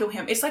 haha, I'll kill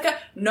him. It's like a,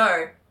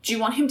 no, do you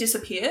want him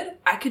disappeared?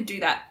 I could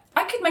do that.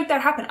 I could make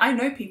that happen. I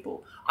know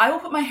people. I will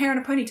put my hair in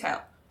a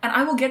ponytail, and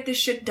I will get this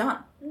shit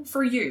done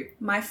for you,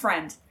 my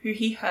friend, who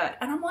he hurt.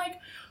 And I'm like,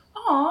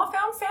 aw,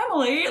 found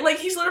family. Like,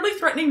 he's literally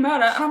threatening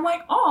murder. And I'm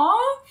like,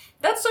 aw,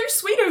 that's so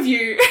sweet of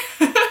you.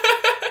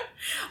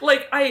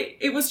 Like,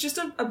 it was just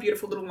a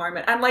beautiful little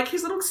moment. And, like,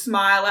 his little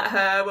smile at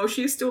her while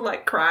she's still,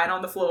 like, crying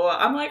on the floor.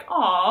 I'm like,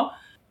 aw,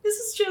 this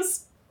is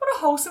just, what a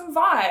wholesome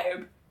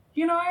vibe.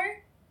 You know?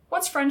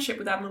 What's friendship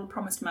without a little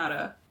promised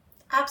murder?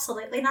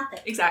 Absolutely nothing.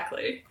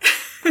 Exactly.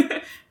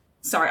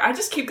 Sorry, I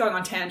just keep going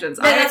on tangents.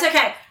 No, that's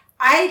okay.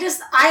 I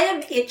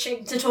am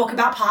itching to talk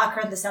about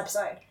Parker in this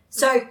episode.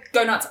 So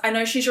go nuts. I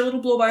know she's your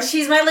little blowbo.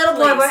 She's my little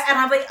blowbo,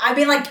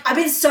 and I've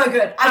been so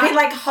good. I've been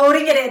like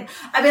holding it in.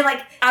 I've been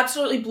like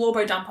absolutely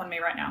blowbo dump on me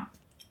right now,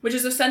 which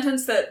is a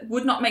sentence that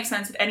would not make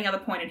sense at any other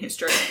point in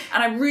history,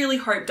 and I really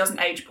hope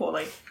doesn't age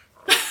poorly.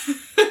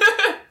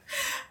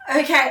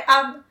 Okay.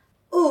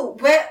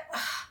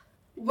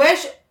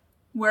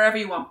 Wherever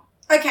you want.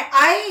 Okay.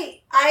 I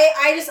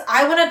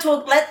want to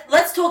talk.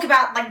 Let's talk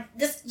about like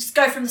just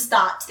go from the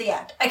start to the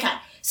end. Okay.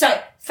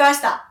 So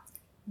first up.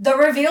 The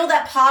reveal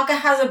that Parker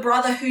has a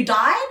brother who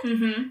died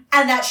and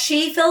that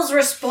she feels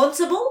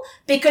responsible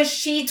because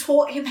she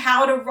taught him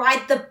how to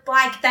ride the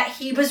bike that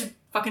he was...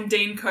 Fucking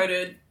Dean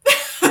coded.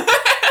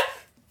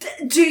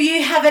 Do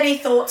you have any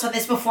thoughts on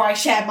this before I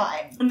share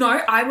mine?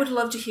 No, I would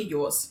love to hear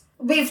yours.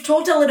 We've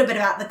talked a little bit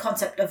about the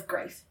concept of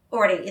grief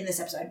already in this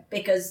episode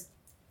because...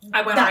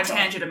 I went on a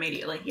tangent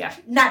immediately, yeah.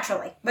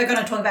 Naturally. We're going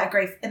to talk about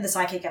grief in the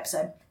psychic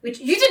episode, which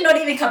you did not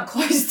even come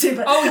close to.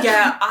 But oh,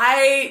 yeah.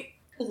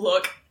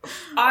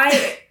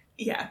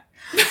 Yeah.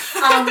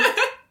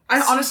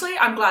 Honestly,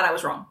 I'm glad I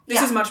was wrong.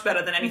 This is much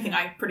better than anything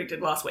I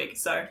predicted last week,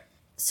 so.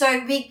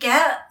 So we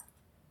get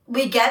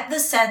the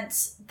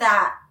sense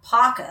that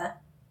Parker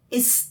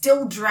is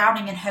still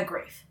drowning in her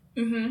grief.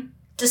 Mm-hmm.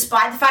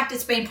 Despite the fact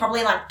it's been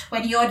probably like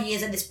 20 odd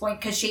years at this point,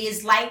 because she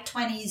is late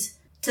 20s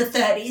to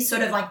 30s,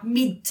 sort of like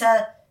mid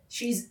to,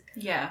 she's...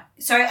 Yeah.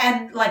 So,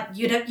 and like,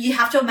 you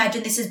have to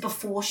imagine this is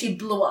before she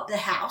blew up the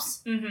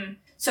house. Mm-hmm.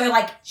 So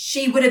like,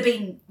 she would have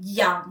been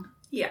young.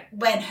 Yeah.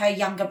 When her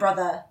younger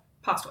brother...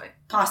 Passed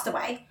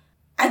away.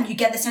 And you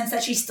get the sense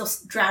that she's still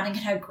drowning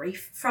in her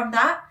grief from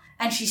that.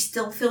 And she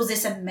still feels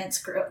this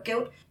immense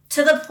guilt.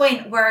 To the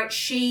point where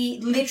she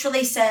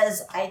literally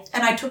says...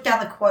 I took down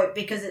the quote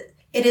because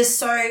it is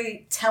so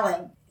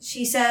telling.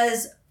 She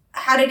says,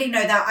 how did he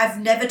know that?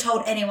 I've never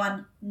told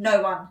anyone.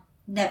 No one.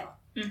 Never.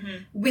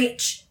 Mm-hmm.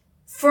 Which,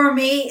 for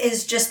me,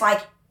 is just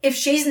like... If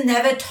she's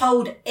never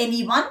told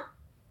anyone...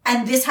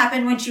 And this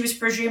happened when she was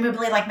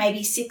presumably like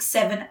maybe 6,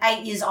 7,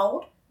 8 years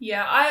old.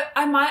 Yeah,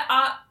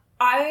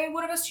 I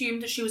would have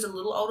assumed that she was a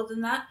little older than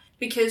that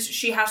because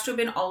she has to have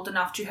been old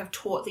enough to have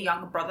taught the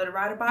younger brother to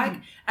ride a bike.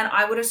 Mm. And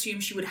I would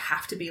assume she would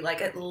have to be like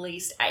at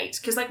least 8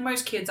 because like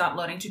most kids aren't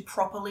learning to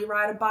properly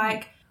ride a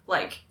bike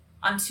like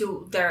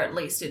until they're at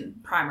least in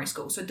primary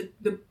school. So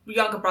the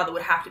younger brother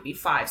would have to be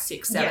 5,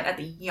 6, 7 at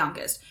the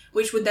youngest,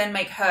 which would then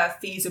make her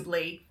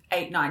feasibly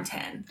 8, 9,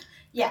 10.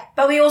 Yeah,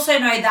 but we also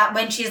know that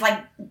when she's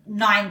like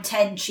 9,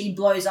 10, she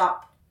blows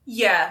up.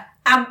 Yeah.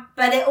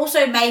 But it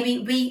also maybe,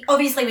 we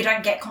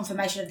don't get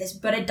confirmation of this,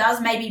 but it does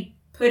maybe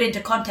put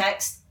into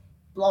context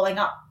blowing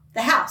up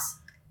the house.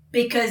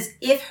 Because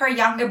if her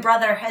younger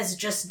brother has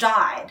just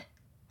died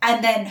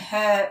and then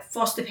her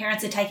foster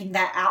parents are taking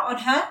that out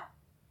on her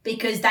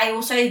because they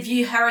also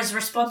view her as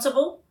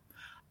responsible.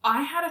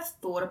 I had a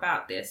thought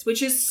about this,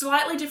 which is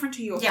slightly different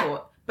to your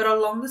thought, but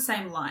along the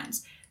same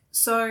lines.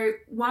 So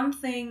one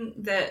thing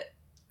that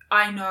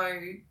I know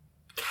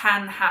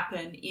can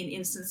happen in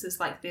instances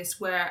like this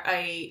where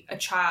a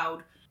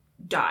child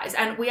dies.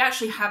 And we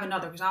actually have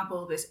another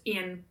example of this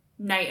in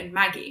Nate and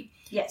Maggie.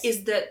 Yes.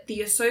 Is that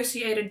the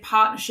associated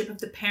partnership of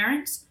the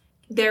parents,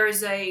 there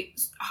is a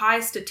high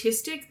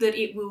statistic that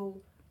it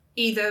will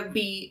either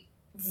be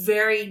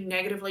very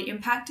negatively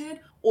impacted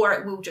or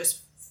it will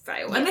just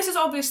fail. Yeah. And this is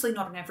obviously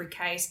not in every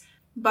case,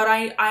 but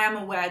I am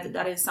aware that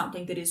that is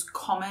something that is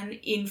common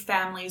in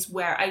families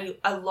where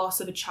a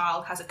loss of a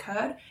child has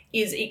occurred,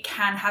 is it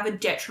can have a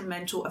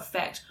detrimental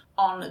effect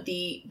on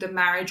the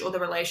marriage or the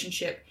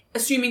relationship,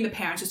 assuming the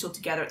parents are still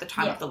together at the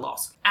time of the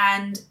loss.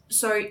 And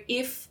so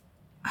if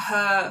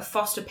her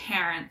foster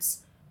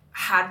parents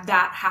had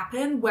that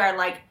happen, where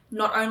like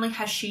not only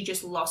has she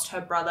just lost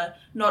her brother,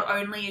 not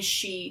only is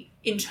she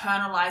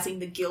internalizing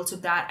the guilt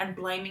of that and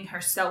blaming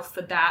herself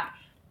for that,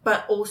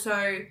 but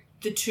also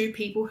the two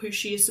people who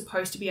she is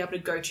supposed to be able to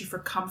go to for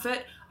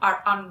comfort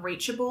are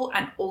unreachable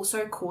and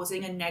also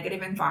causing a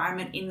negative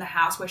environment in the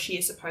house where she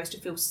is supposed to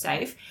feel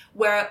safe,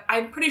 where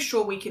I'm pretty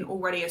sure we can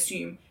already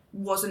assume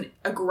wasn't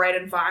a great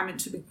environment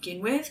to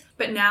begin with,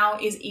 but now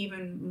is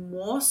even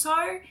more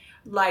so.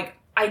 Like,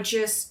 like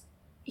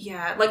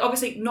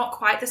obviously not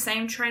quite the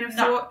same train of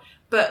thought,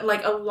 but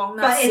like along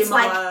that similar... But it's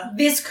like,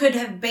 this could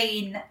have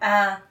been,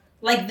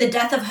 like the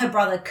death of her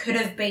brother could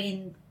have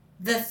been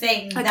the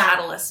thing A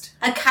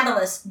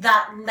catalyst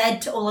that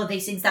led to all of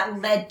these things,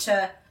 that led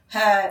to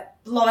her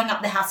blowing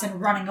up the house and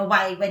running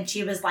away when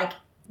she was like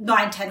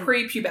 9, 10.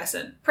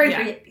 Prepubescent.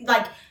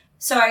 Like,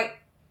 so,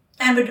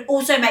 and would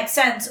also make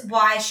sense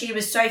why she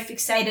was so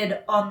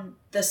fixated on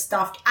the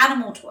stuffed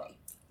animal toy.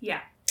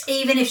 Yeah.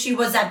 Even if she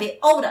was a bit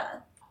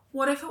older.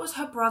 What if it was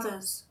her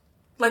brother's?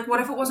 Like, what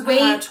if it wasn't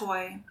her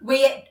toy?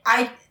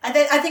 I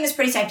think it's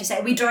pretty safe to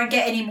say we don't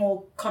get any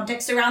more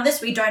context around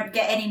this. We don't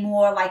get any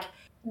more, like,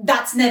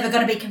 that's never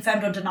going to be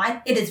confirmed or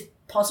denied. It is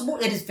possible.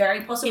 It is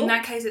very possible. In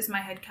that case, it's my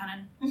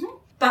headcanon. Mm-hmm.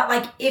 But,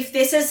 like, if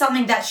this is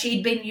something that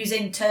she'd been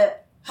using to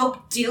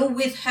help deal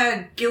with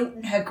her guilt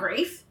and her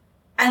grief,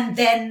 and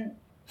then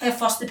her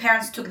foster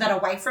parents took that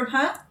away from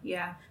her.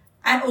 Yeah.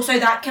 And also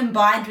that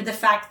combined with the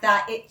fact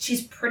that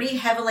she's pretty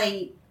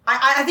heavily...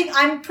 I think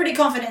I'm pretty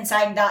confident in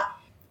saying that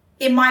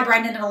in my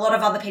brain and in a lot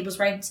of other people's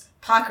brains,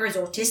 Parker is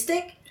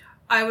autistic.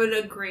 I would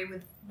agree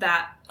with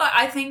that.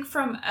 I think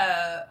from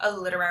a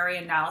literary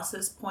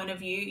analysis point of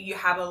view, you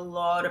have a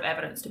lot of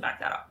evidence to back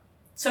that up.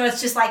 So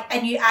it's just like,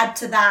 and you add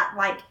to that,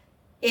 like,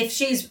 if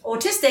she's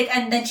autistic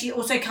and then she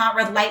also can't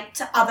relate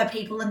to other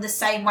people in the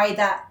same way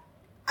that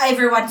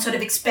everyone sort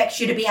of expects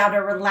you to be able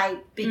to relate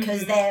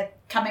because they're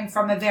coming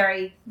from a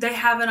very... They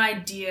have an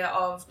idea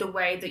of the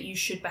way that you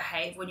should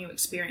behave when you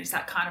experience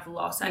that kind of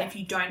loss. And if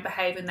you don't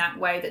behave in that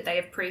way that they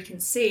have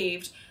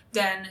preconceived,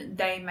 then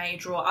they may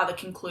draw other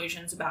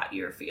conclusions about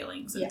your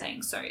feelings and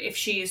things. So if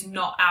she is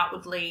not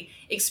outwardly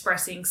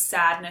expressing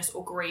sadness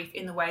or grief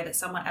in the way that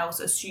someone else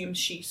assumes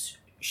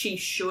she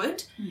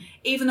should,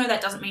 even though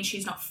that doesn't mean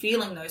she's not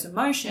feeling those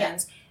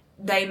emotions,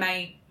 they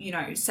may,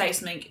 say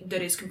something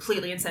that is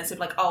completely insensitive,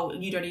 like, oh,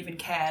 you don't even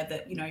care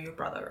that, your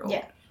brother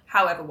or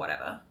however,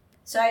 whatever.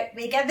 So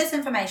we get this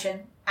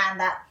information and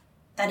that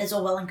is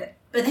all well and good.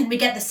 But then we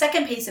get the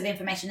second piece of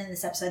information in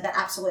this episode that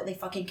absolutely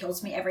fucking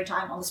kills me every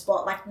time on the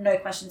spot, like no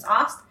questions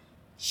asked.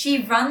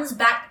 She runs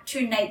back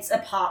to Nate's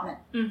apartment.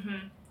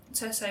 Mm-hmm. It's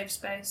her safe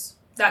space.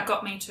 That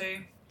got me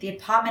too. The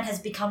apartment has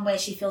become where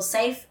she feels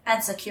safe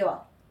and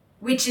secure,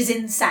 which is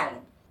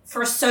insane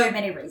for so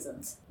many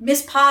reasons.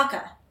 Miss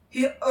Parker,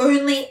 who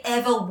only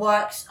ever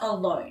works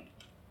alone.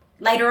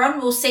 Later on,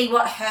 we'll see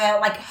what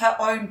her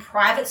own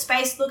private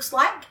space looks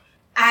like,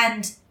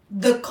 and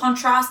the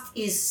contrast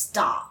is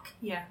stark.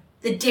 Yeah.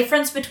 The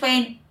difference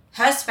between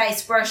her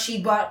space where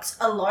she works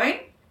alone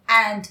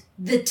and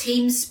the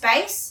team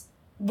space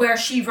where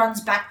she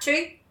runs back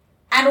to.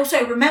 And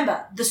also,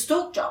 remember, the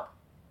stalk job.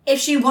 If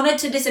she wanted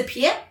to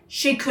disappear,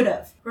 she could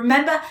have.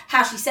 Remember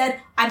how she said,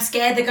 I'm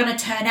scared they're going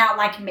to turn out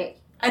like me.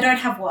 I don't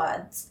have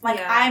words.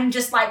 I'm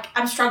just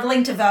I'm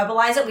struggling to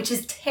verbalize it, which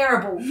is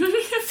terrible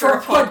for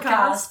a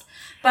podcast.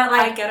 But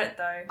I get it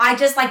though. I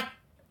just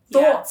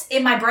thoughts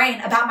in my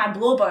brain about my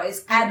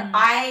blowbows, and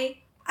I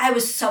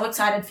was so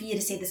excited for you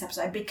to see this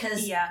episode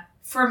because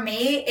for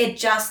me, it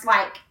just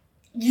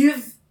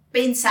you've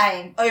been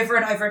saying over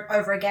and over and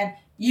over again,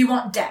 you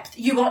want depth,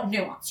 you want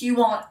nuance, you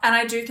want... And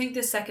I do think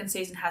this second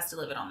season has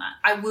delivered on that.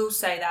 I will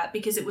say that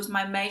because it was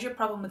my major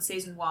problem with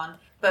season 1,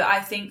 but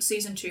I think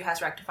season 2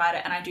 has rectified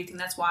it, and I do think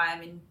that's why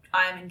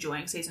I'm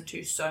enjoying season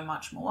 2 so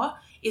much more,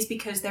 is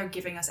because they're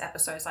giving us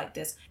episodes like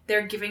this.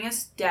 They're giving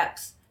us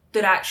depth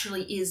that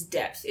actually is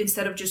depth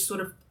instead of just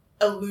sort of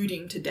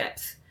alluding to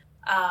depth.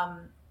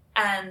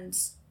 And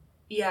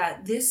yeah,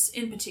 this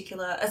in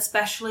particular,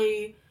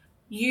 especially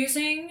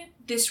using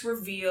this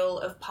reveal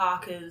of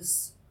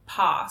Parker's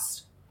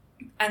past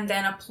and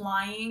then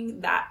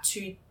applying that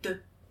to the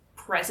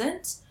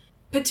present,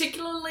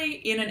 particularly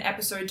in an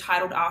episode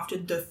titled after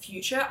the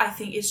future, I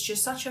think is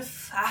just such a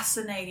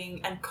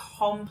fascinating and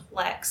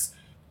complex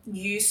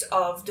use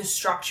of the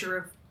structure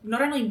of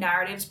not only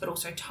narratives but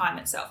also time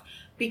itself.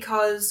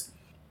 Because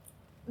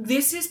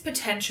this is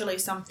potentially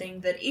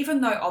something that,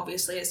 even though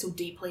obviously it still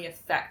deeply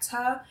affects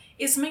her,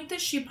 is something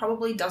that she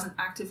probably doesn't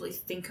actively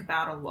think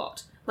about a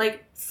lot.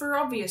 Like, for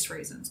obvious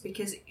reasons,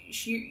 because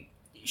she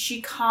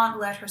can't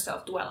let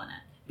herself dwell in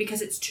it,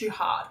 because it's too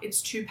hard,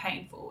 it's too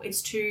painful,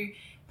 it's too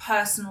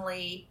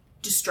personally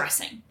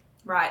distressing,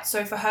 right?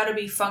 So for her to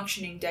be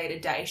functioning day to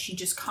day, she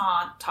just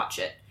can't touch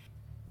it.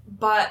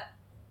 But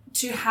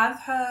to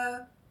have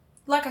her,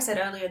 like I said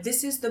earlier,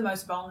 this is the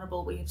most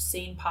vulnerable we have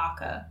seen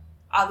Parker,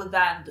 other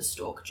than the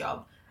stalk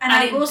job. And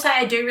I will say,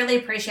 I do really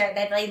appreciate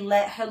that they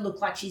let her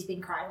look like she's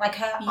been crying. Like,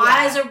 her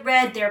eyes are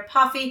red, they're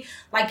puffy.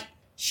 Like,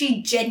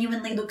 she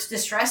genuinely looks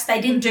distressed. They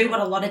didn't do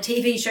what a lot of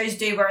TV shows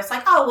do, where it's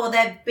like, oh, well,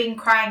 they've been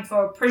crying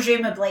for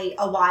presumably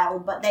a while,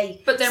 but their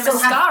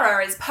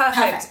mascara is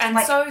perfect. And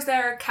like, so is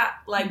their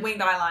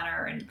winged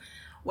eyeliner and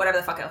whatever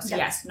the fuck else.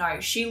 Yes, no,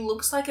 she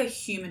looks like a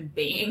human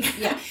being,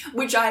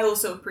 which I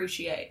also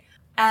appreciate.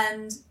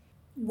 And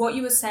what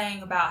you were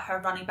saying about her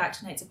running back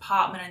to Nate's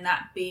apartment and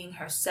that being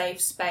her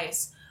safe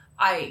space,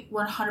 I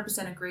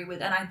 100% agree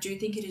with, and I do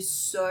think it is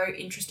so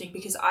interesting,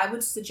 because I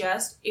would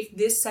suggest if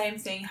this same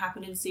thing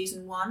happened in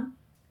season 1,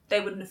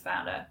 they wouldn't have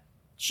found her.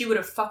 She would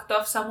have fucked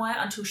off somewhere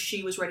until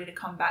she was ready to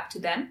come back to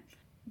them.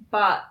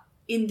 But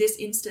in this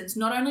instance,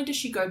 not only does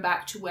she go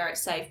back to where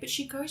it's safe, but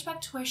she goes back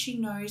to where she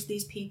knows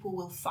these people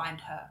will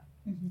find her.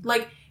 Mm-hmm.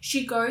 Like,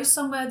 she goes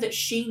somewhere that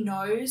she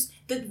knows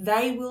that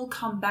they will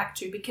come back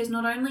to, because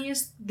not only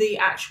is the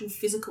actual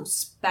physical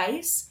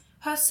space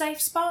her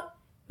safe spot,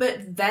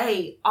 but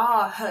they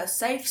are her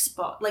safe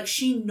spot. Like,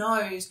 she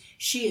knows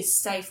she is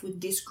safe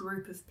with this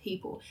group of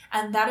people.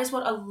 And that is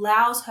what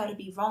allows her to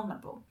be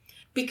vulnerable.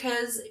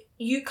 Because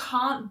you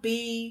can't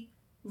be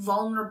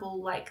vulnerable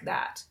like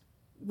that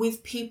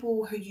with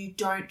people who you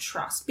don't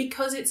trust,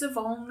 because it's a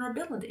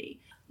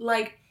vulnerability.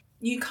 Like,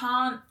 you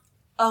can't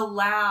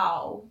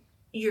allow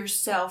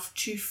yourself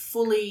to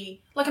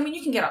fully... Like, I mean,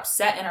 you can get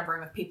upset in a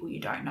room of people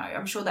you don't know.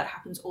 I'm sure that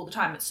happens all the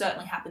time. It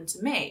certainly happened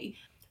to me.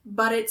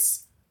 But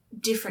it's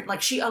different.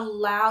 Like, she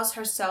allows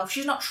herself,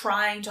 she's not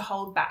trying to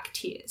hold back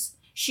tears.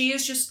 She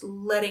is just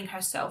letting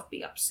herself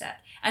be upset.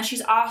 And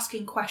she's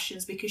asking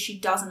questions because she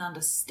doesn't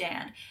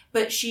understand.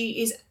 But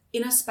she is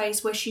in a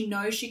space where she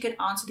knows she can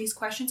answer these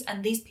questions,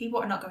 and these people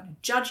are not going to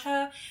judge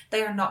her.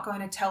 They are not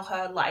going to tell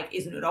her, like,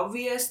 isn't it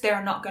obvious? They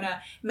are not going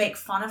to make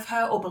fun of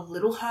her or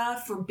belittle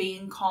her for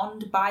being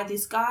conned by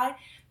this guy.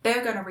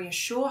 They're going to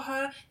reassure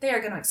her. They are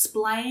going to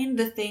explain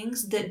the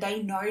things that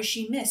they know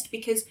she missed,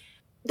 because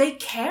they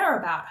care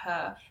about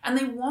her and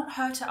they want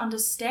her to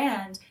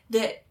understand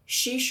that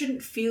she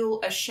shouldn't feel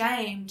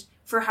ashamed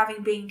for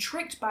having been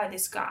tricked by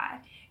this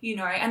guy, you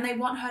know, and they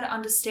want her to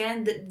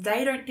understand that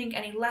they don't think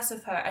any less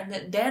of her, and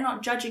that they're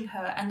not judging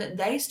her, and that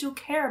they still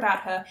care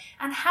about her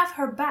and have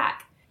her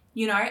back,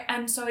 you know.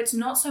 And so it's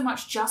not so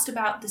much just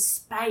about the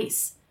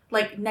space,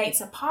 like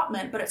Nate's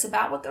apartment, but it's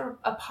about what the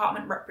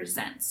apartment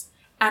represents.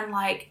 And,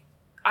 like,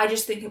 I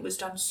just think it was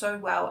done so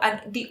well.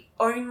 And the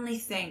only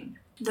thing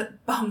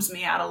that bums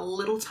me out a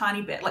little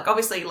tiny bit, like,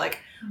 obviously, like,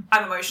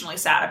 I'm emotionally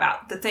sad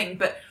about the thing,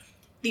 but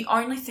the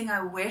only thing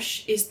I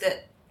wish is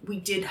that we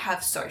did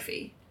have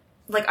Sophie.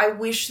 Like, I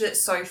wish that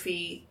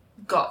Sophie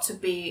got to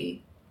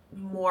be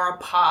more a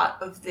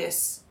part of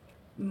this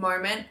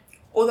moment.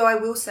 Although I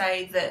will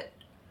say that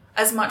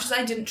as much as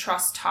I didn't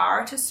trust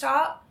Tara to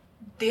start,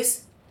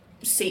 this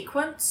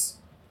sequence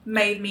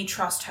made me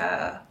trust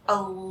her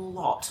a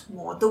lot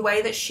more. The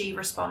way that she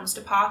responds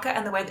to Parker,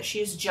 and the way that she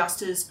is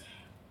just as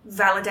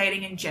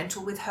validating and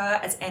gentle with her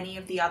as any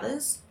of the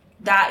others,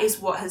 that is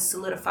what has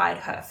solidified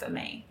her for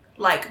me.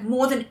 Like,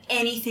 more than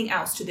anything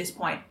else to this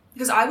point.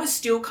 Because I was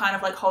still kind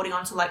of, like, holding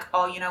on to, like,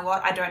 oh, you know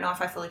what? I don't know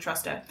if I fully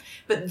trust her.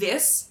 But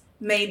this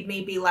made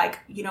me be like,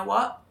 you know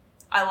what?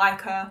 I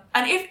like her.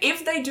 And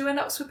if they do end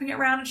up sweeping it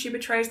around and she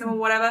betrays them or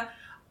whatever,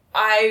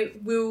 at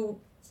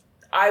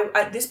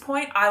this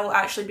point, I will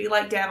actually be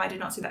like, damn, I did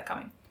not see that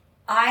coming.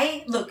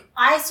 I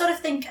sort of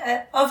think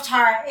of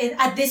Tara,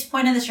 at this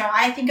point in the show,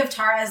 I think of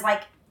Tara as,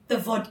 like, the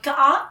vodka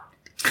aunt.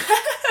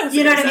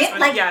 You know what I mean?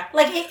 Like,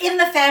 like, in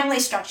the family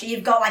structure,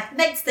 you've got, like,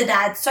 Nate's the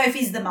dad,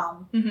 Sophie's the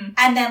mum,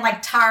 and then,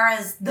 like,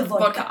 Tara's the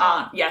vodka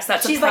aunt. Yes,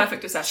 that's a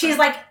perfect assessment. She's,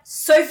 like,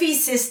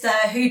 Sophie's sister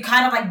who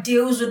kind of, like,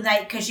 deals with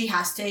Nate because she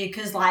has to,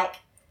 because, like,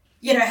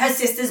 you know, her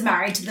sister's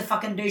married to the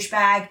fucking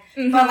douchebag.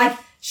 Mm-hmm. But, like,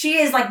 she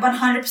is, like,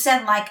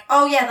 100% like,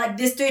 oh, yeah, like,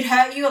 this dude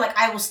hurt you, like,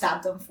 I will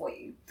stab them for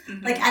you.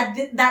 Mm-hmm.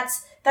 Like,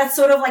 that's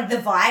sort of, like, the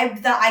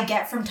vibe that I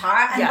get from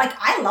Tara. And, like,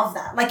 I love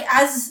that. Like,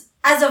 as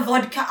a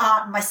vodka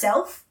aunt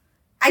myself,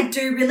 I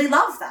do really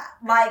love that.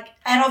 Like,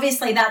 and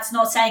obviously that's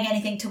not saying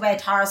anything to where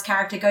Tara's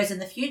character goes in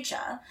the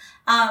future.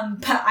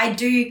 But I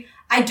do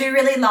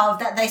really love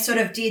that they sort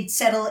of did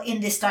settle in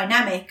this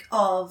dynamic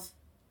of,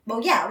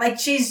 well, yeah, like,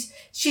 she's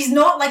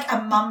not like a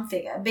mum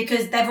figure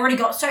because they've already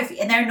got Sophie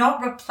and they're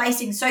not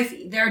replacing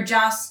Sophie. They're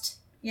just,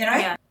 you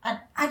know, and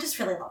I just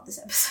really love this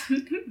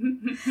episode.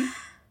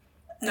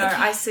 No,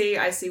 I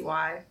see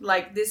why.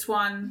 Like, this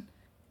one,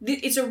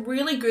 it's a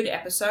really good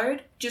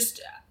episode,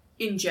 just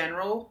in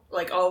general,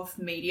 like, of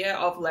media,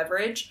 of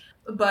leverage.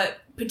 But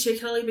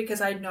particularly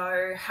because I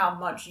know how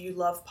much you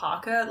love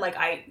Parker, like,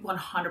 I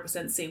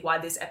 100% see why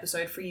this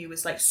episode for you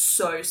is, like,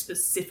 so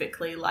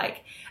specifically,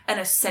 like, an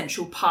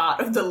essential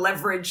part of the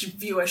Leverage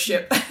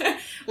viewership.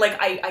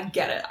 Like, I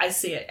get it. I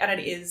see it. And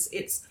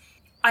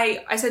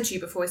I said to you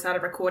before we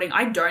started recording,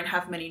 I don't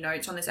have many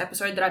notes on this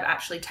episode that I've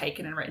actually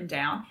taken and written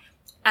down.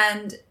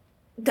 And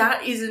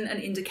that isn't an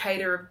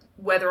indicator of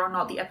whether or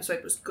not the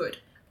episode was good.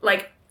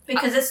 Like...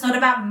 Because it's not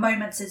about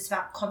moments, it's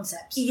about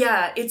concepts.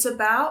 Yeah, it's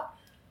about...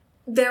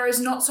 There is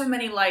not so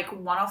many, like,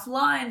 one-off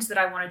lines that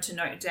I wanted to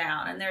note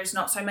down, and there's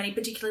not so many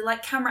particularly,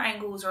 like, camera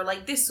angles or,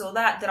 like, this or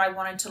that I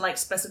wanted to, like,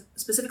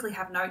 specifically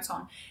have notes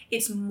on.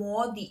 It's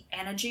more the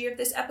energy of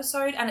this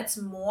episode, and it's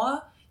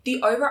more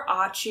the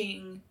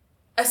overarching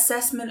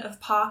assessment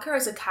of Parker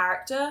as a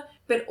character,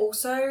 but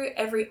also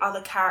every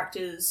other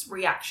character's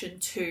reaction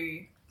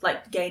to,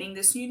 like, gaining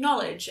this new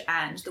knowledge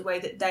and the way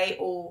that they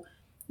all...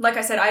 Like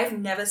I said, I have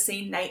never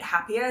seen Nate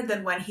happier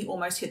than when he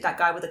almost hit that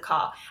guy with a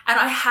car. And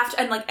I have to,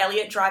 and like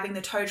Elliot driving the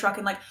tow truck,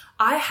 and like,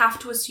 I have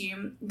to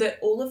assume that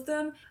all of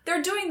them,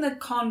 they're doing the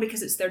con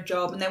because it's their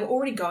job and they were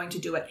already going to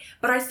do it.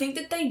 But I think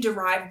that they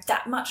derive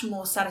that much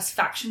more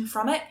satisfaction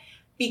from it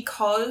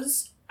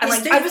because... And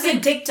this dude was a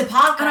dick to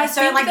Parker, and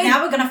so like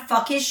now we're going to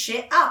fuck his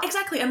shit up.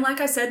 Exactly. And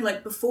like I said,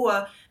 like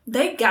before,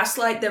 they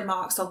gaslight their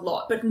marks a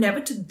lot, but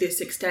never to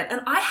this extent. And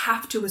I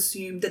have to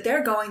assume that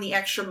they're going the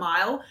extra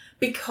mile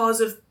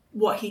because of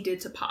what he did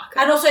to Parker.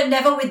 And also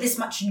never with this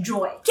much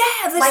joy.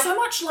 Yeah, there's so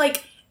much,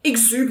 like,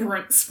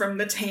 exuberance from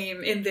the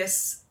team in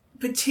this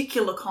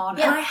particular con.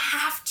 Yeah. And I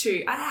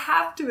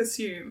have to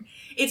assume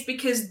it's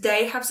because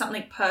they have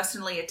something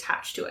personally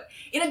attached to it.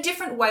 In a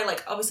different way,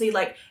 like, obviously,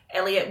 like,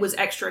 Elliot was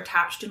extra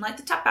attached in, like,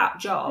 the tap-out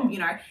job, you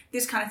know,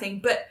 this kind of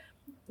thing. But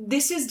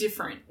this is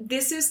different.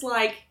 This is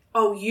like,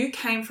 oh, you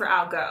came for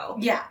our girl.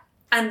 Yeah.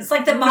 And it's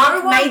like the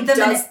mark made them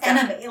an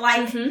enemy.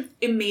 Like,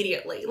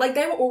 immediately. Like,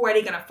 they were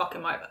already going to fuck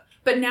him over.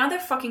 But now they're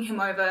fucking him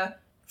over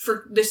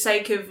for the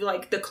sake of,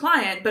 like, the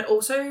client, but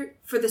also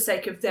for the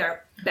sake of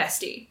their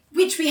bestie.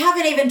 Which we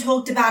haven't even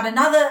talked about.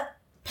 Another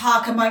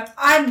Parker moment.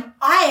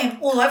 I am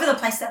all over the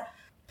place that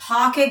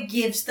Parker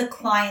gives the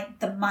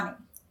client the money.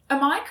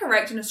 Am I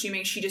correct in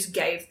assuming she just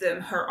gave them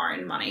her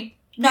own money?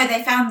 No,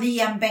 they found the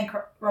bank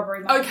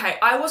robbery money. Okay,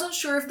 I wasn't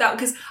sure if that...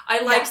 Because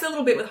I liked the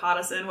little bit with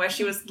Hardison where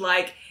she was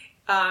like...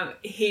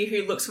 he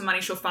who looks for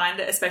money shall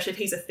find it, especially if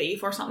he's a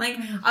thief or something.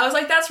 I was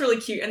like, that's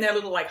really cute. And their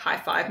little, like, high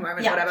five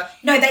moment, whatever.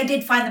 No, they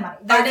did find the money.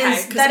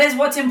 That is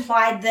what's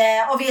implied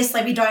there.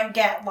 Obviously, we don't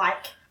get,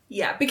 like...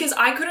 Yeah, because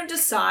I couldn't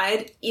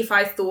decide if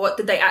I thought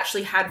that they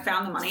actually had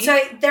found the money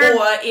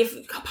or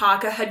if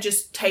Parker had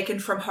just taken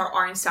from her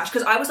own stash.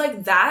 Because I was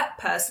like, that,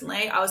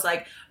 personally, I was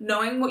like,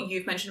 knowing what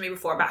you've mentioned to me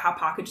before about how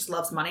Parker just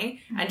loves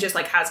money and just,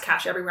 like, has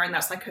cash everywhere and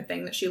that's, like, her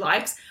thing that she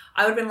likes,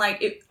 I would have been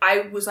like,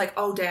 I was like,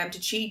 oh, damn,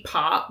 did she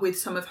part with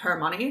some of her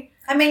money?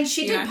 I mean,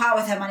 she did part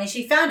with her money.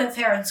 She found it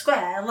fair and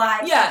square.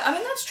 Like, yeah, I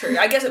mean, that's true.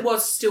 I guess it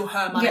was still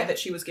her money that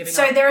she was giving up.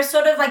 So there are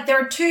sort of, like, there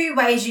are two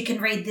ways you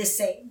can read this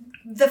scene.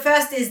 The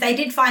first is they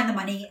did find the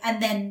money,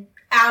 and then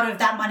out of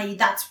that money,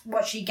 that's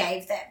what she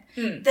gave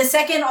them. The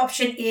second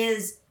option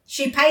is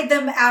she paid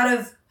them out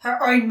of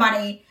her own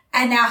money,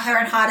 and now her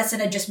and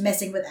Hardison are just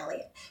messing with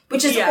Elliot,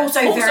 which is also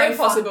very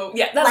possible. Fun.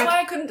 Yeah, that's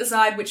why I couldn't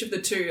decide which of the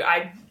two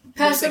I...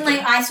 Personally,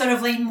 I sort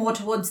of lean more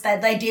towards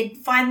that they did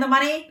find the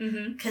money,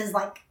 because,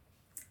 like,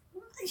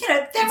 you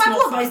know, they're my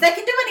poor boys. They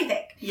can do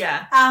anything.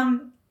 Yeah.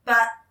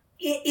 But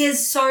it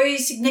is so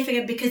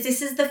significant because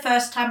this is the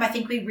first time I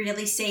think we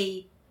really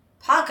see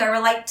Parker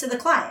relate to the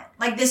client.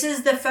 Like, this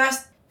is the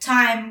first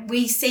time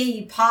we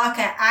see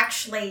Parker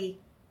actually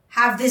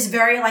have this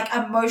very, like,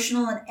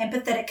 emotional and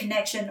empathetic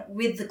connection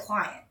with the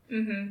client.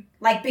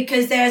 Like,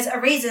 because there's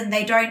a reason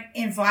they don't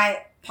invite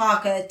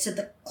Parker to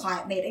the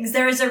client meetings.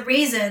 There is a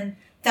reason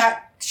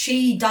that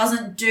she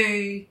doesn't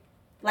do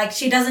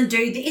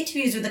the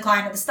interviews with the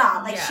client at the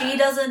start. Like, she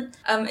doesn't...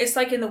 It's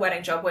like in The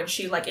Wedding Job when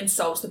she, like,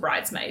 insults the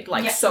bridesmaid,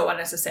 like, so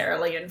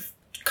unnecessarily and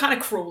kind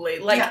of cruelly.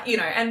 Like, you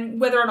know, and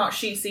whether or not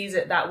she sees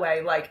it that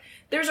way, like,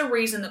 there's a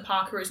reason that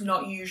Parker is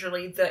not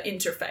usually the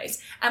interface.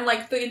 And,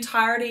 like, the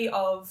entirety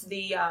of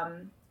the,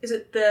 is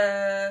it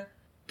the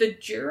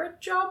juror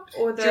job?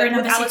 Or the... Juror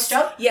number 6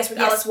 job? Yes, with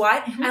Alice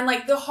White. And,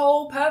 like, the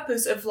whole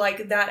purpose of,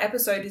 like, that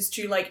episode is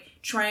to, like,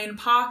 train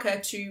Parker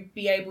to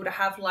be able to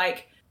have,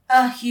 like...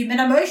 a human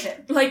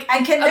emotion. Like,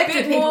 and connect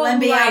with people and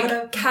be like, able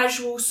to...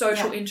 casual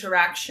social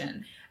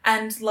interaction.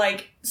 And,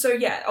 like, so,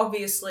 yeah,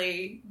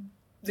 obviously...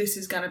 this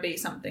is going to be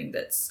something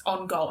that's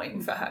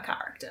ongoing for her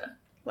character.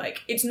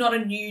 Like, it's not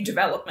a new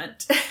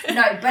development.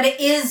 No, but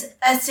it is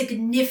a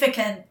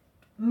significant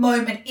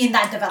moment in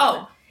that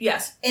development. Oh,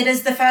 yes. It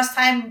is the first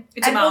time...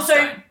 It's a milestone.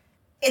 Also,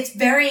 it's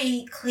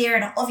very clear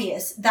and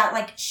obvious that,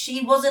 like,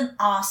 she wasn't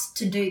asked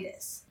to do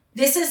this.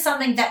 This is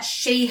something that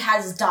she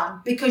has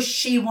done because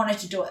she wanted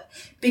to do it.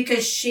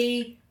 Because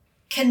she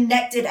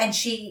connected and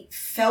she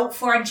felt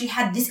for and she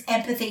had this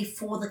empathy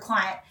for the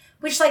client.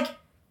 Which, like...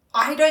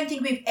 I don't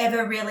think we've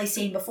ever really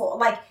seen before.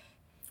 Like,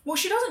 Well,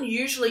 she doesn't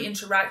usually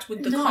interact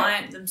with the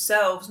client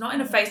themselves, not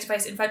in a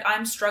face-to-face. In fact,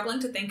 I'm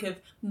struggling to think of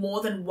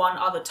more than one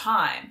other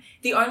time.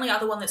 The only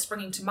other one that's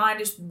springing to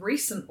mind is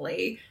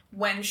recently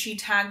when she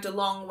tagged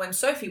along when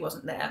Sophie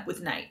wasn't there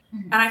with Nate.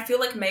 And I feel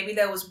like maybe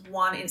there was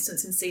one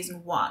instance in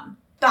season 1,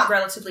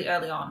 relatively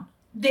early on.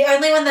 The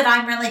only one that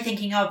I'm really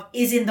thinking of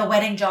is in The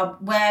Wedding Job,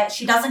 where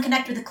she doesn't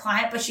connect with the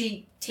client, but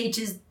she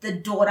teaches the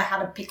daughter how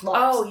to pick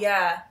locks. Oh,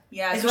 yeah.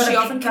 Yeah, so she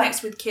often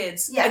connects with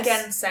kids. Yes.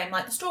 Again, same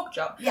like the stalk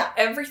job. Yeah.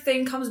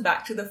 Everything comes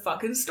back to the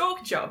fucking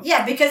stalk job.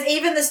 Yeah, because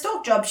even the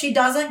stalk job, she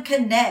doesn't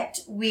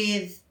connect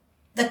with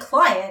the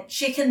client.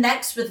 She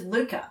connects with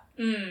Luca.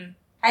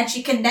 And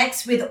she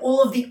connects with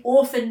all of the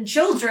orphan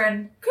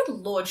children. Good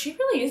Lord, she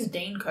really is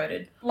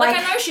Dean-coded. Like,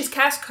 I know she's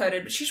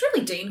Cass-coded, but she's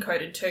really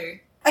Dean-coded too.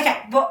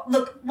 Okay, well,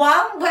 look,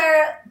 while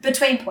we're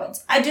between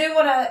points, I do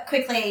want to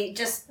quickly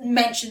just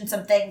mention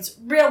some things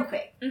real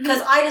quick.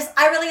 Because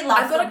I really love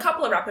I've got a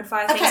couple of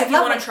rapid-fire things if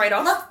you want to trade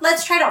off.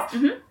 Let's trade off.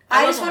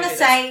 I just want to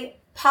say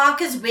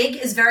Parker's wig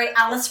is very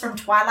Alice from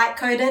Twilight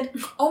coded.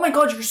 Oh my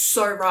God, you're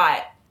so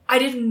right. I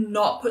did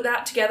not put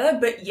that together,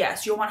 but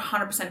yes, you're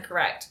 100%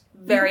 correct.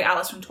 Very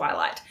Alice from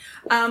Twilight.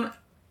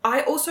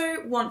 I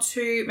also want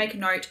to make a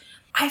note.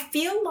 I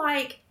feel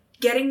like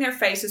getting their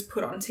faces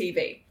put on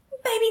TV,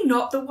 maybe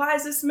not the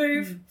wisest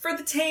move for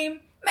the team.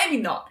 Maybe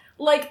not.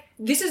 Like,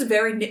 this is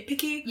very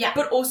nitpicky. Yeah.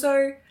 But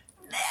also,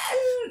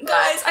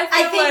 guys,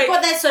 I think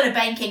what they're sort of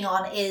banking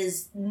on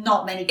is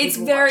not many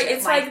people watch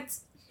it.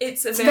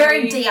 It's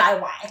very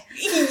DIY.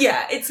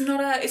 Yeah, it's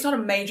not a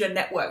major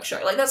network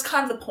show. Like, that's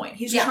kind of the point.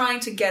 He's trying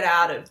to get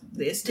out of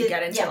this to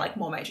get into like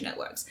more major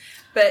networks.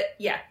 But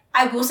yeah.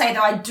 I will say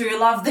though, I do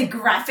love the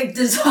graphic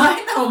design.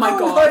 Oh my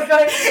God. Logo.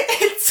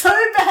 It's so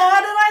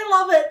bad and I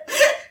love it.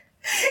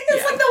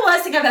 It's like the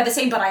worst thing I've ever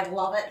seen, but I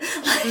love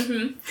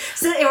it.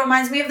 So it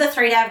reminds me of the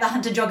 3-Day of the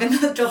Hunter job in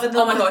the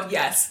Oh my God,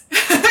 yes.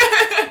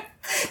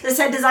 The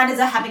set designers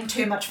are having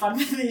too much fun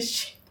with this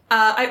shit.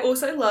 I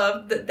also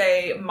love that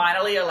they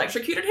minorly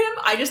electrocuted him.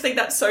 I just think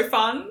that's so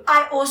fun.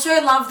 I also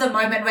love the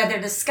moment where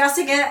they're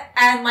discussing it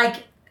and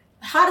like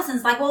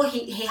Hardison's like, well,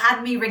 he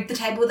had me rig the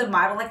table with a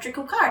mild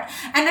electrical current.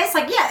 And it's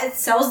like, yeah, it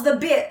sells the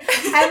bit.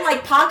 And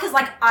like Parker's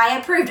like, I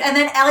approved. And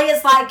then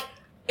Elliot's like,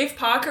 if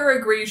Parker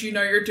agrees, you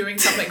know you're doing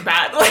something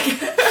bad.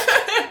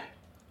 Like,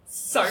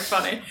 so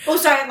funny.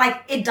 Also,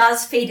 like, it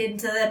does feed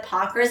into the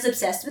Parker is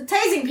obsessed with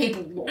tasing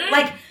people.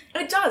 Like,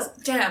 it does.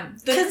 Damn.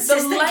 The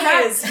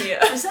layers here.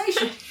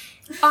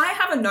 I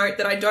have a note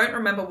that I don't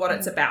remember what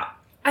it's about.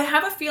 I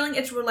have a feeling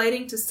it's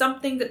relating to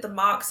something that the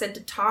Mark said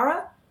to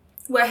Tara,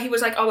 where he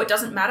was like, oh, it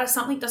doesn't matter.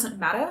 Something doesn't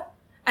matter.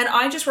 And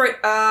I just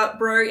wrote,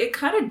 bro, it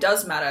kind of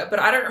does matter, but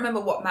I don't remember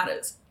what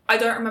matters. I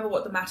don't remember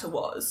what the matter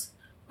was.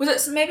 Was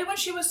it maybe when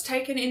she was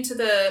taken into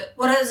the...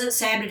 What is it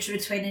sandwiched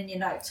between in your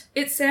notes?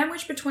 It's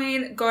sandwiched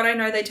between, God, I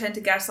know they tend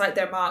to gaslight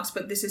their marks,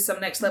 but this is some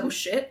next level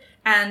shit,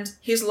 and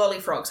here's lolly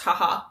frogs,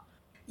 haha.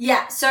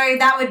 Yeah, so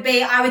that would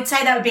be, I would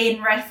say that would be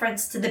in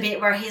reference to the bit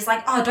where he's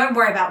like, oh, don't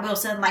worry about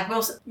Wilson, like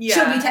Wilson,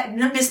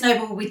 Miss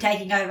Noble will be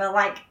taking over,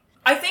 like...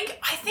 I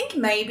think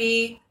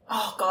maybe,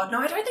 oh God, no,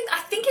 I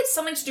think it's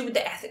something to do with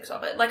the ethics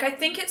of it. Like, I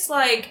think it's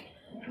like...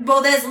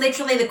 Well, there's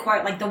literally the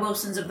quote, like, the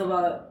Wilsons of the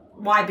world.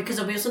 Why? Because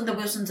of Wilson, the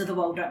Wilsons of the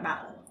world don't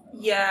matter.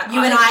 Yeah.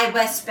 You and I,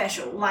 we're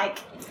special. Like,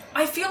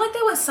 I feel like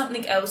there was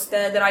something else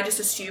there that I just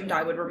assumed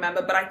I would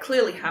remember, but I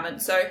clearly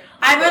haven't, so...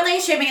 I'm only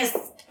assuming it's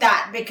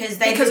that because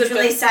they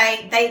literally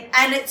say...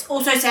 And it's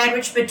also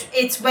sandwiched, but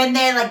it's when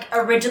they're, like,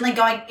 originally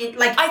going...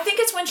 I think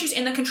it's when she's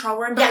in the control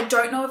room, but I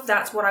don't know if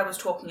that's what I was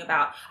talking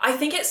about. I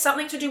think it's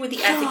something to do with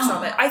the ethics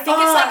of it. I think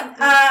it's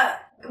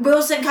like...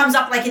 Wilson comes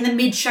up, like, in the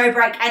mid-show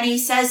break, and he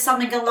says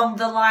something along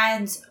the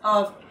lines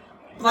of...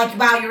 Like,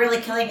 wow, you're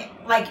really killing it.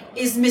 Like,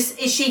 is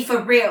she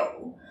for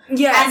real?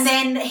 Yes. And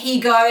then he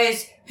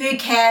goes, who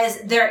cares?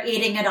 They're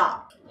eating it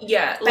up.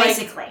 Yeah.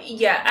 Basically.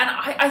 Yeah, and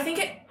I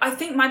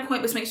think my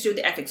point was something to do with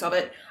the ethics of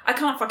it. I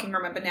can't fucking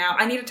remember now.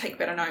 I need to take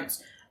better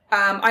notes.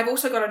 I've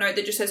also got a note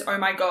that just says, oh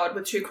my God,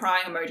 with 2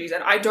 crying emojis,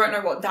 and I don't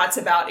know what that's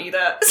about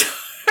either.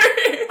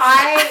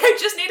 I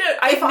just need to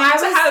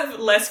have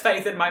less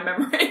faith in my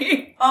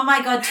memory. Oh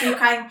my God, 2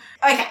 crying.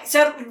 Okay,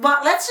 so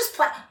let's just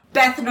play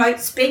Beth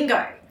Notes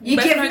Bingo. You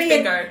give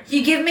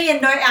me a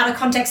note out of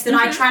context and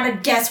I try to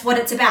guess what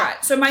it's about.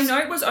 Right, so my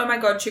note was, oh my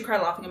God, 2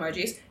 cry laughing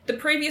emojis. The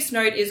previous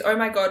note is, oh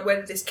my God, where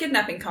did this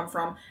kidnapping come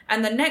from?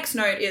 And the next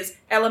note is,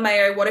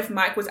 LMAO, what if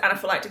Mike was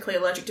anaphylactically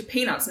allergic to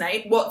peanuts,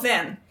 Nate? What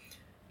then?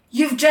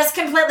 You've just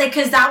completely,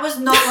 because that was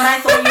not what I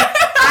thought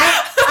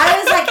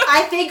I was like,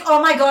 I think,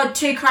 oh my God,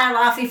 2 cry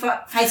laughing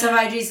face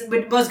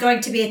emojis was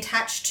going to be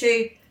attached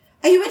to...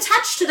 Are you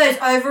attached to those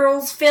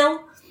overalls,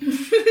 Phil?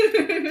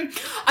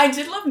 I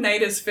did love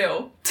Nate as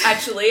Phil,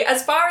 actually.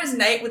 As far as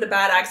Nate with a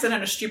bad accent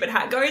and a stupid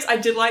hat goes, I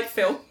did like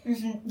Phil.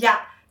 Yeah,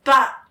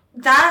 but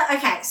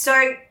okay,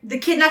 so the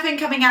kidnapping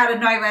coming out of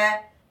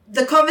nowhere,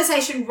 the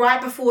conversation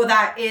right before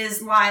that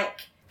is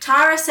like,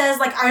 Tara says,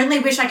 like, I only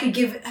wish I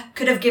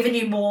could have given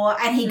you more,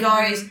 and he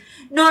goes,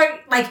 no,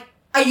 like,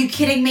 are you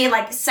kidding me?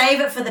 Like, save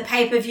it for the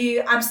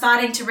pay-per-view. I'm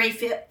starting to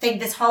rethink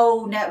this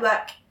whole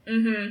network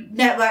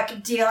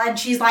network deal. And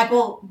she's like,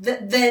 well,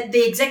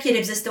 the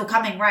executives are still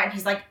coming, right? And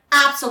he's like,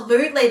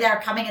 absolutely,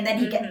 they're coming. And then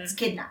he gets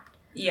kidnapped.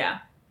 Yeah.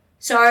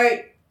 So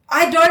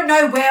I don't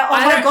know where, oh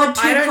my God,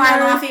 2 cry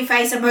laughy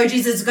face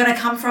emojis is going to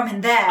come from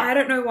in there. I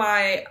don't know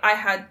why I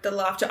had the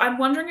laughter. I'm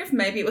wondering if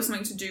maybe it was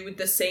something to do with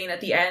the scene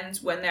at the end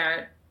when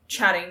they're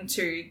chatting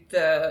to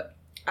the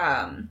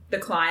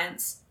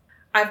clients.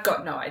 I've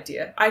got no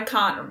idea. I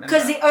can't remember.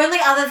 Because the only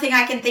other thing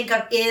I can think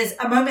of is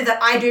a moment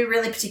that I do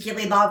really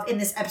particularly love in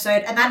this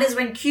episode, and that is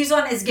when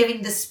Kuzon is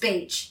giving the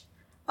speech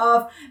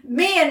of,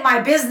 me and my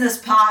business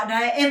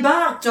partner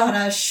embarked on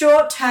a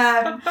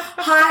short-term,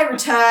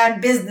 high-return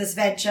business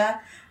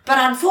venture, but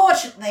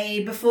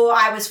unfortunately, before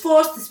I was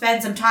forced to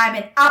spend some time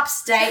in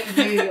upstate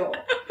New York.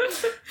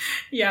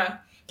 Yeah.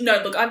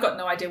 No, look, I've got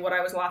no idea what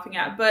I was laughing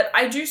at, but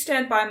I do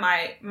stand by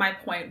my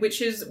point,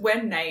 which is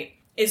when Nate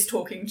is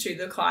talking to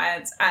the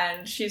clients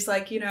and she's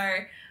like, you know,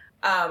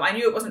 I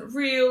knew it wasn't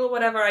real or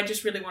whatever, I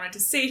just really wanted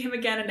to see him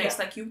again, and Nate's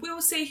like, you will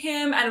see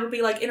him, and it'll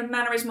be like in a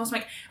mannerism or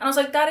something, and I was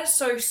like, that is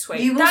so sweet.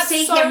 You will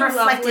see him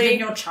reflected in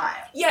your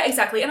child. Yeah,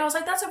 exactly. And I was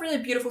like, that's a really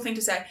beautiful thing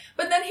to say.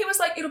 But then he was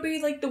like, it'll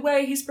be like the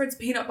way he spreads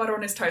peanut butter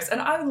on his toast,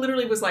 and I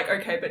literally was like,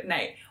 okay, but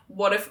Nate,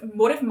 what if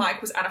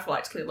Mike was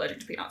anaphylactically allergic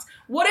to peanuts?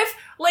 What if,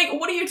 like,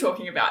 what are you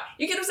talking about?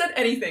 You could have said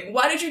anything.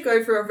 Why did you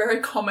go for a very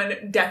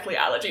common deathly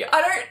allergy?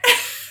 I don't...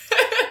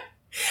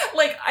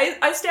 Like,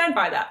 I stand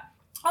by that.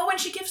 Oh, when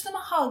she gives them a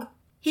hug.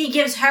 He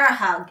gives her a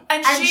hug.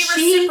 And she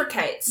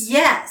reciprocates.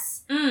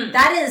 Yes.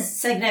 That is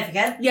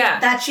significant. Yeah.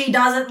 That she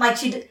doesn't, like,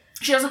 she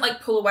doesn't,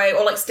 like, pull away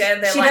or, like,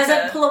 stand there she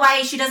doesn't pull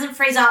away. She doesn't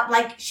freeze up.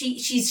 Like,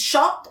 she's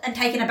shocked and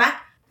taken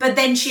aback, but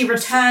then she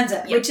returns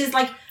it, which is,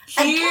 like...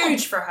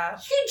 Huge for her.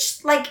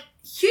 Huge.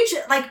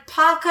 Like,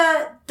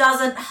 Parker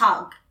doesn't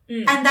hug.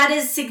 And that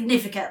is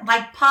significant.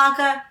 Like,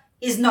 Parker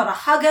is not a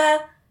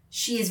hugger.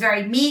 She is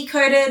very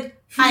me-coded.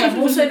 I am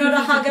also not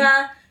a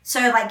hugger. So,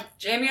 like...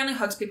 Jamie only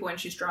hugs people when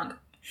she's drunk.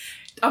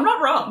 I'm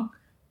not wrong.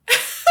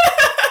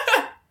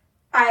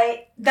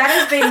 That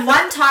has been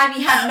one time.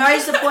 You have no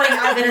supporting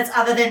evidence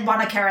other than one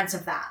occurrence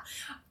of that.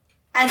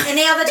 And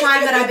any other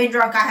time that I've been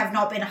drunk, I have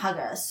not been a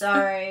hugger. So,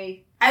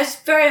 I was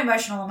very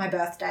emotional on my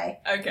birthday.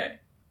 Okay.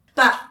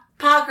 But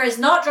Parker is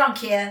not drunk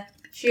here.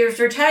 She is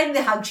returning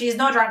the hug. She is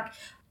not drunk.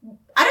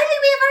 I don't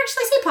think we ever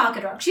actually see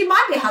Parker drunk. She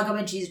might be a hugger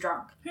when she's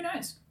drunk. Who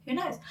knows?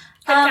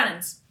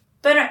 Headcanons.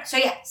 But no, so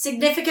yeah,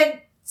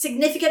 significant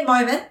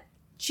moment.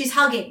 She's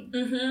hugging.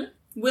 Mm-hmm.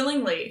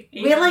 Willingly.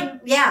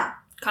 Yeah.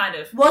 Kind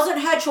of.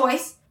 Wasn't her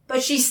choice,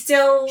 but she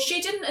still...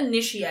 She didn't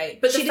initiate,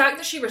 but the fact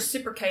that she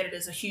reciprocated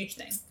is a huge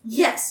thing.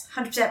 Yes,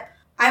 100%.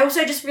 I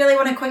also just really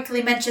want to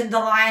quickly mention the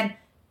line,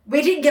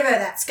 we didn't give her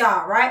that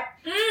scar, right?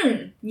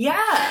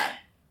 Yeah.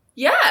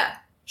 Yeah.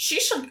 She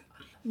should...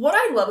 What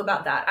I love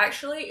about that,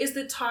 actually, is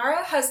that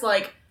Tara has,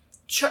 like...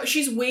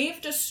 she's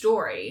weaved a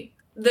story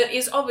that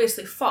is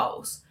obviously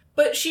false,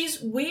 but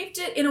she's weaved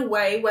it in a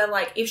way where,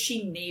 like, if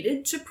she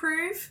needed to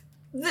prove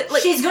that,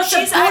 like, she's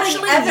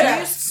actually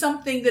used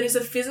something that is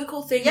a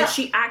physical thing that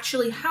she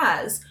actually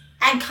has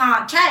and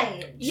can't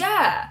change.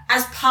 Yeah,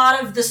 as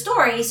part of the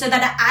story, so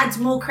that it adds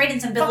more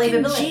credence and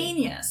believability. Fucking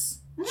genius,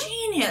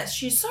 genius.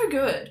 She's so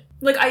good.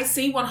 Like, I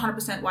see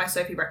 100% why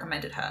Sophie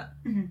recommended her.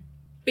 Mm-hmm.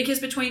 Because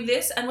between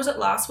this and was it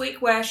last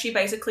week where she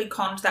basically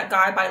conned that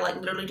guy by,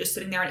 like, literally just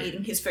sitting there and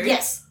eating his food?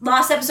 Yes.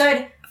 Last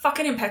episode.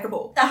 Fucking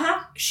impeccable.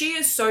 Uh-huh. She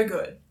is so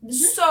good. Mm-hmm.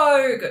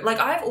 So good. Like,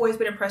 I've always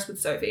been impressed with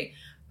Sophie,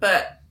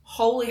 but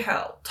holy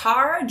hell,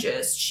 Tara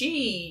just,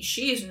 she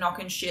is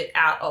knocking shit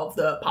out of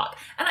the park.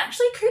 And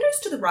actually, kudos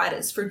to the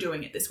writers for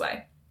doing it this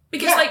way.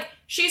 Because, like,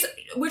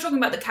 we're talking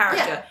about the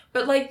character,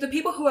 but, like, the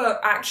people who are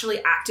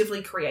actually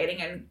actively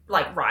creating and,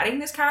 like, writing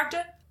this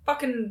character,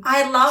 fucking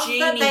I love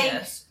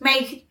genius. That they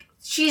make...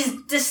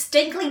 She's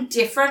distinctly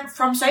different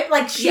from Sophie.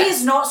 Like, she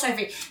is not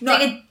Sophie. No.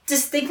 They're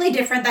distinctly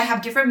different. They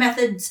have different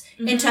methods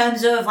in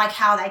terms of, like,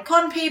 how they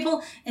con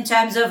people, in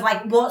terms of,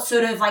 like, what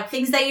sort of, like,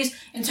 things they use,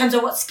 in terms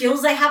of what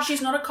skills they have.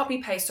 She's not a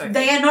copy-paste Sophie.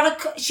 They are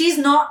not she's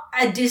not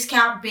a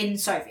discount bin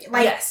Sophie.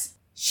 Like,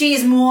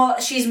 she's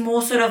more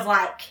sort of,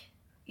 like,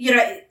 you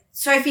know,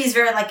 Sophie is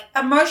very, like,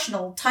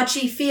 emotional,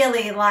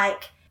 touchy-feely,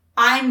 like,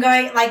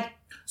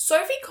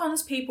 Sophie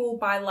cons people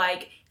by,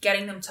 like,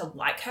 getting them to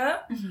like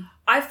her. Mm-hmm.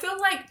 I feel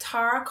like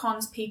Tara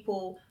cons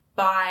people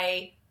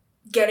by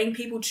getting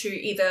people to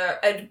either,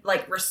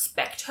 like,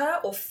 respect her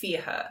or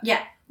fear her.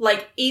 Yeah.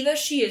 Like, either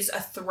she is a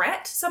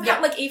threat somehow. Yeah.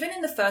 Like, even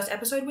in the first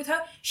episode with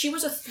her, she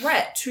was a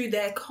threat to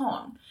their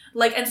con.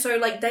 Like, and so,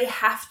 like, they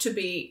have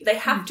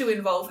to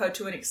involve her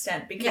to an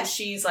extent because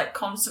she's, like,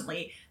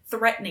 constantly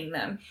threatening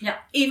them. Yeah.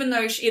 Even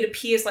though it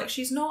appears like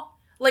she's not.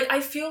 Like,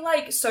 I feel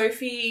like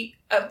Sophie,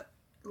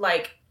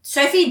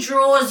 Sophie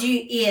draws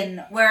you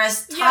in,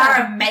 whereas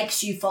Tara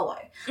makes you follow.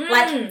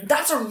 Like,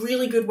 that's a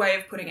really good way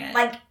of putting it.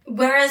 Like,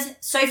 whereas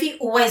Sophie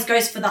always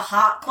goes for the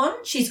heart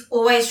con, she's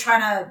always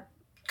trying to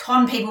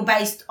con people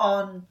based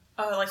on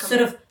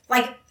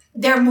like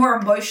their more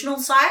emotional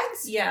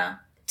sides. Yeah.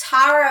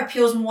 Tara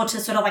appeals more to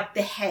sort of like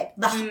the head,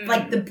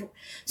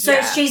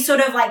 she's sort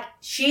of like,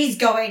 she's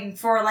going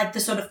for like the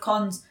sort of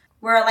cons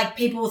where like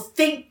people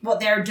think what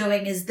they're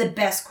doing is the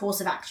best course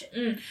of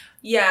action.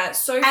 Yeah,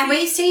 Sophie... And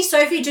we see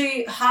Sophie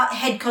do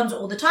head cons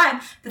all the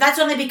time, but that's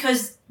only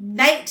because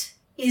Nate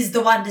is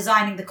the one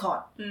designing the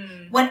con.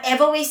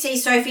 Whenever we see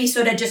Sophie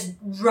sort of just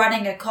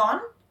running a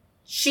con,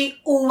 she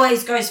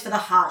always goes for the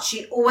heart.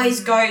 She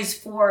always goes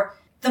for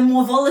the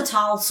more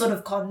volatile sort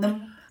of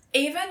con.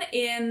 Even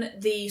in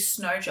the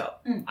snow job,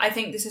 I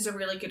think this is a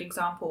really good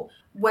example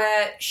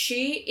where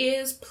she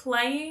is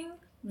playing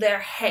their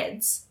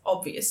heads,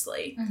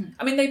 obviously.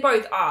 I mean, they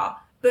both are,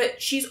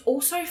 but she's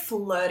also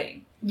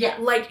flirting. Yeah.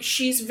 Like,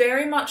 she's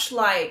very much,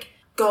 like,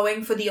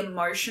 going for the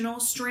emotional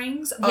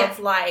strings of,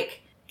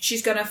 like,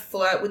 she's going to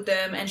flirt with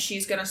them and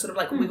she's going to sort of,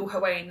 like, wiggle her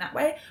way in that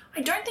way.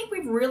 I don't think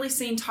we've really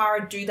seen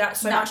Tara do that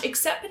so much,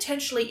 except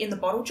potentially in the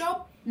bottle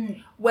job,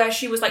 where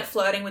she was, like,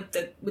 flirting with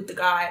the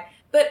guy.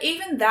 But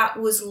even that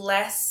was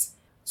less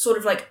sort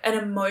of, like, an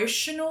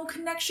emotional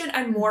connection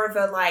and more of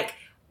a, like,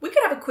 we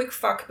could have a quick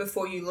fuck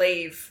before you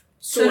leave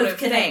sort of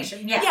connection.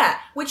 Thing. Yeah,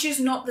 which is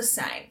not the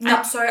same. No.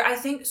 And so I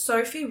think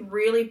Sophie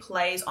really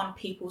plays on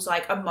people's,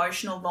 like,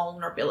 emotional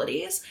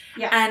vulnerabilities.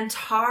 Yeah. And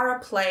Tara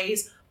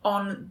plays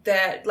on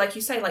their, like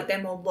you say, like,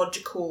 their more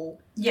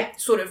logical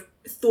sort of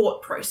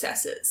thought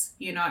processes,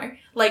 you know?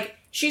 Like,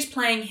 she's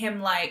playing him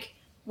like,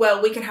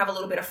 well, we can have a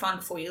little bit of fun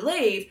before you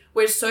leave,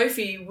 whereas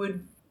Sophie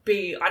would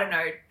be, I don't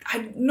know,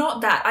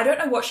 not that. I don't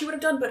know what she would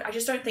have done, but I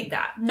just don't think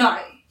that. No.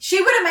 She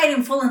would have made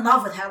him fall in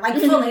love with her, like,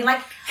 fully.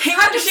 Like, she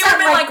would have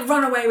been like,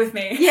 run away with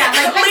me. Yeah,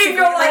 like, leave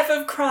your life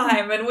of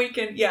crime and we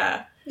can,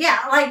 Yeah,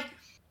 like,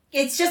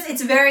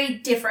 it's very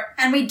different.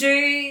 And we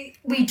do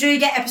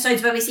get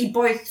episodes where we see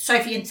both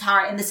Sophie and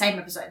Tara in the same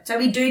episode. So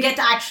we do get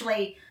to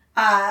actually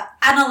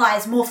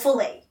analyze more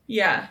fully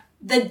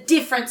the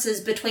differences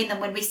between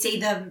them when we see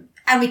them.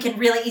 And we can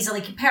really easily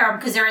compare them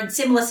because they're in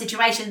similar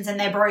situations and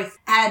they're both.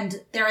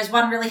 And there is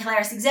one really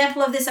hilarious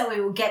example of this that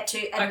we will get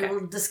to and we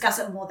will discuss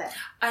it more then.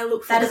 I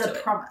look forward to it. That is a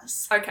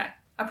promise. Okay.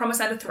 A promise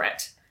and a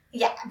threat.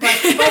 Yeah.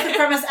 Both a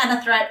promise and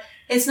a threat.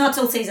 It's not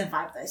till season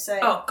 5 though. So.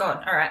 Oh,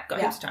 God. All right.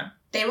 Got heaps of time.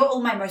 They were all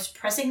my most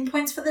pressing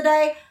points for the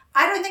day.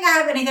 I don't think I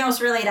have anything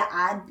else really to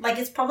add. Like,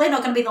 it's probably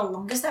not going to be the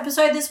longest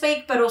episode this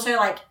week, but also,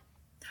 like...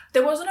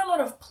 There wasn't a lot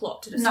of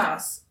plot to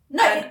discuss.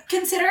 No,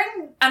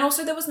 considering... And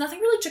also, there was nothing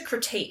really to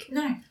critique.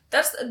 No.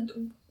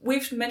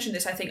 We've mentioned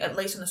this, I think, at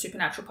least on the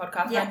Supernatural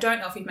podcast. Yeah. I don't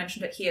know if we've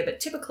mentioned it here, but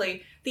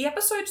typically, the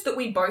episodes that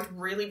we both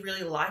really,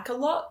 really like a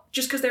lot,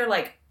 just because they're,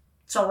 like...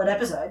 solid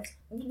episodes.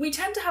 We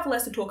tend to have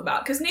less to talk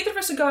about, because neither of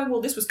us are going,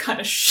 well, this was kind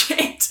of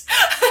shit.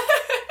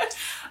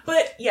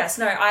 But, yes,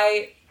 no,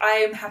 I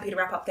am happy to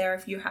wrap up there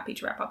if you're happy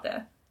to wrap up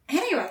there.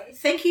 Anyway,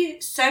 thank you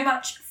so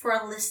much for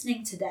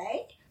listening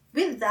today.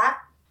 With that,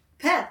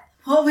 Beth,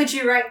 what would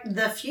you rate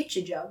The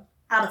Future Job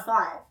out of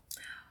 5?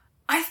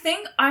 I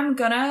think I'm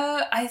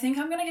gonna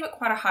give it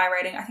quite a high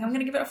rating. I think I'm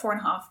gonna give it a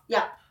 4.5.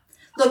 Yeah.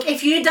 Look,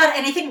 if you'd done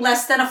anything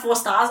less than a 4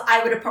 stars,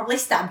 I would have probably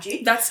stabbed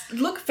you. That's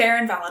fair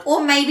and valid.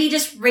 Or maybe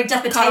just rigged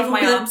up a table. Cut off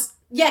my arms.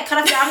 Cut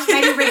off your arms.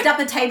 Maybe rigged up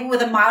a table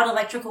with a mild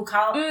electrical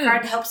current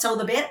to help sell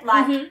the bit.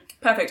 Like,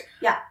 perfect.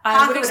 Yeah.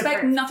 I would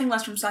expect nothing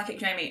less from Psychic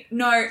Jamie.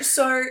 No,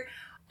 so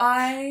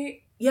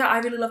I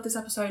really love this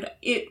episode.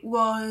 It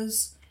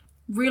was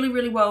really,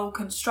 really well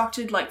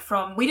constructed. Like,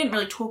 we didn't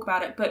really talk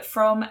about it, but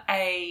from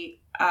a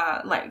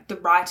like the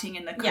writing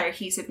and the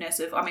cohesiveness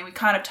of, I mean, we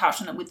kind of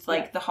touched on it with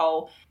like the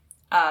whole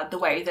the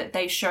way that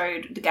they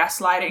showed the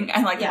gaslighting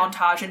and like the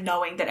montage and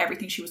knowing that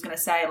everything she was going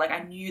to say, like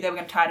I knew they were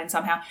going to tie it in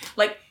somehow.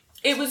 Like,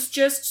 it was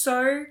just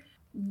so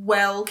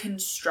well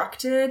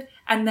constructed.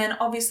 And then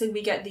obviously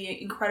we get the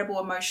incredible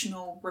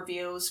emotional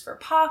reveals for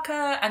Parker,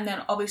 and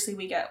then obviously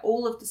we get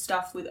all of the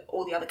stuff with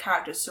all the other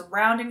characters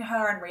surrounding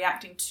her and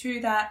reacting to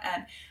that.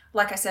 And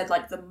like I said,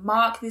 like the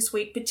Mark this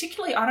week,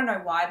 particularly, I don't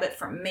know why, but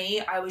for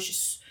me, I was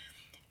just,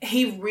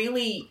 he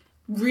really,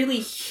 really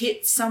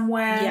hit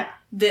somewhere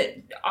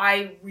that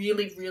I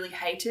really, really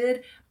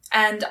hated.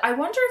 And I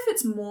wonder if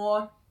it's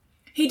more,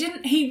 he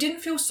didn't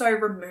feel so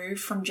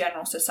removed from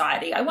general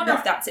society. I wonder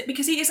if that's it,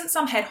 because he isn't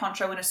some head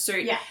honcho in a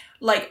suit. Yeah.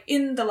 Like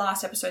in the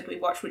last episode we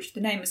watched, which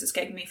the name is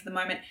escaping me for the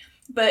moment,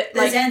 but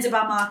the like,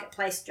 Zanzibar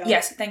Marketplace job.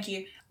 Yes, thank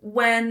you.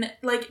 When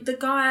like the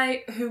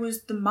guy who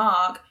was the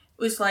Mark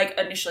was like,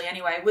 initially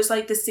anyway, was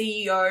like the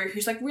CEO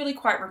who's like really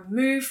quite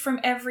removed from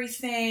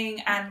everything,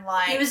 and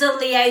like... He was a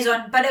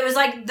liaison, but it was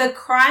like the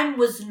crime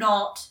was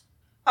not,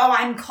 oh,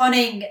 I'm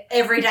conning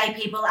everyday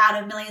people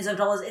out of millions of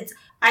dollars. It's,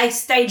 I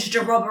staged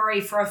a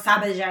robbery for a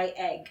Fabergé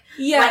egg.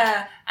 Yeah.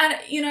 Like,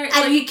 and, you know... And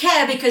like, you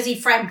care because he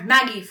framed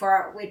Maggie for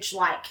it, which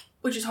like...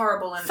 Which is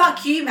horrible. And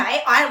fuck you,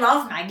 mate. I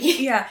love Maggie.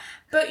 Yeah.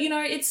 But, you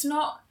know, it's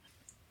not...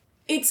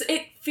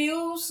 It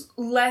feels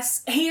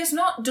less... He is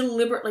not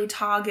deliberately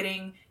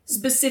targeting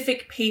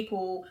specific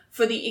people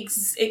for the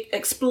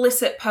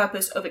explicit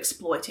purpose of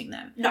exploiting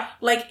them. No.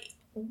 Like,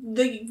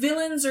 the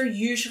villains are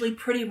usually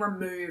pretty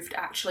removed,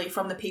 actually,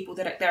 from the people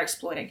that they're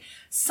exploiting.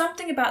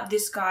 Something about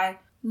this guy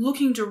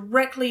looking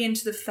directly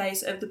into the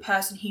face of the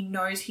person he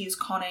knows he is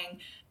conning,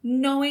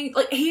 knowing...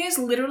 Like, he is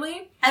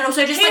literally... And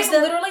also just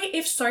literally,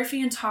 if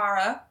Sophie and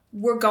Tara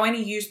were going to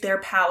use their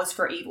powers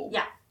for evil.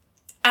 Yeah.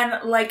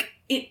 And, like,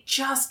 it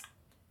just,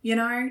 you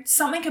know,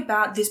 something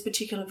about this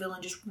particular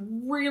villain just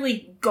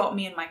really got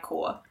me in my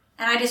core.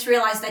 And I just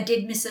realised I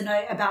did miss a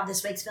note about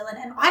this week's villain.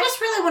 And I just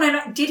really want to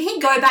know, did he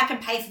go back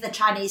and pay for the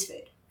Chinese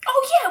food?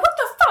 Oh, yeah, what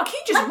the fuck? He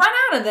just ran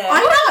out of there.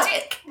 I what know. A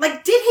dick.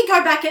 Like, did he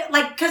go back and,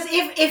 like, because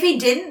if he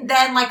didn't,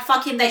 then, like,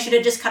 fuck him, they should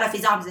have just cut off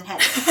his arms and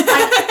head.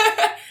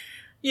 Like,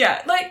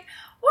 yeah, like,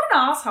 what an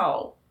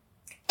asshole.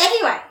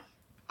 Anyway,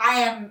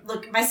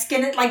 my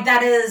skin, like,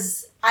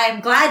 I am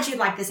glad you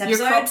like this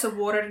episode. Your crops are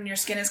watered and your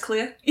skin is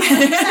clear.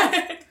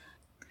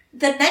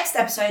 The next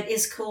episode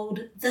is called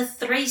The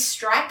 3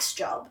 Strikes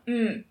Job.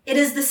 Mm. It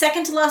is the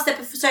second to last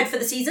episode for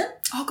the season.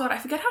 Oh, God, I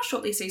forget how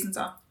short these seasons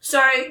are.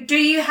 So, do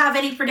you have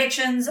any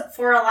predictions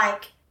for,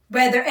 like,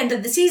 where the end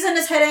of the season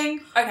is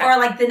heading? Okay. Or,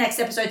 like, the next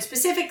episode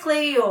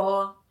specifically,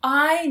 or...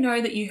 I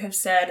know that you have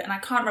said, and I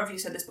can't remember if you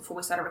said this before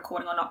we started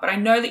recording or not, but I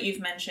know that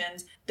you've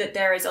mentioned that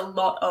there is a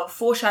lot of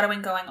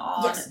foreshadowing going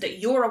on that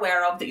you're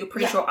aware of, that you're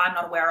pretty sure I'm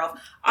not aware of.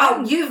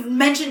 You've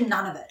mentioned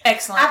none of it.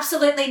 Excellent.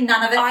 Absolutely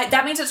none of it.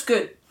 That means it's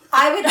good.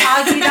 I would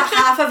argue that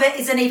half of it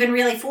isn't even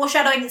really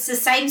foreshadowing. It's the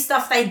same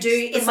stuff they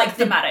do in, like,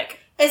 thematic.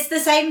 It's the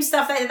same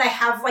stuff that they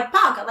have, like,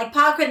 Parker. Like,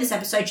 Parker in this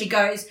episode, she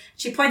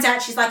points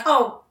out, she's like,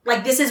 oh,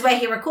 like, this is where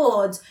he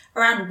records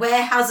around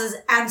warehouses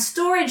and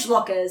storage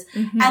lockers.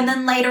 Mm-hmm. And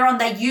then later on,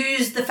 they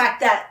use the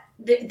fact that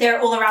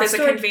they're all around There's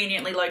a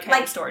conveniently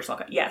located storage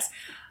locker. Yes.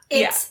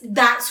 It's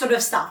that sort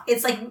of stuff.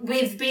 It's like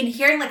we've been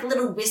hearing, like,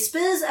 little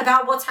whispers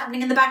about what's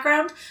happening in the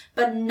background,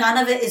 but none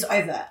of it is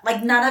overt.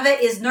 Like, none of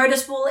it is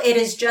noticeable. It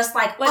is just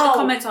like the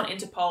comments on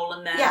Interpol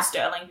and then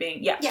Sterling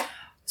being... Yeah.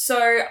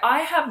 So I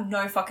have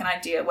no fucking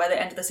idea where the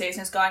end of the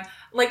season is going.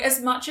 Like, as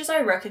much as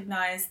I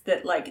recognise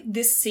that, like,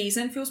 this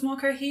season feels more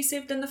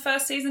cohesive than the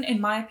first season, in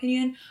my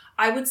opinion,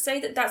 I would say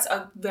that that's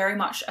very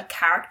much a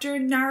character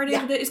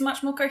narrative that is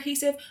much more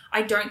cohesive.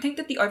 I don't think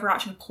that the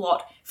overarching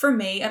plot, for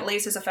me, at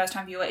least as a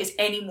first-time viewer, is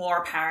any more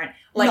apparent.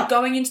 Like,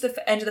 going into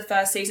the end of the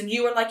first season,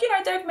 you were like, you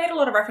know, they've made a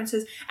lot of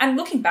references. And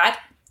looking back,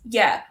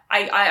 yeah,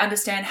 I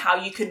understand how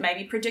you could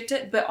maybe predict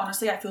it, but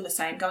honestly, I feel the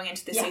same going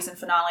into the season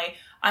finale.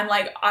 I'm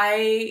like,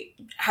 I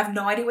have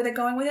no idea where they're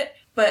going with it,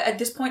 but at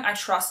this point, I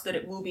trust that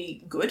it will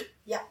be good.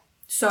 Yeah.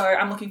 So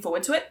I'm looking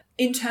forward to it.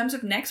 In terms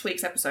of next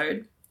week's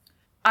episode,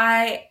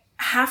 I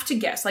have to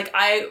guess. Like,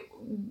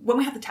 when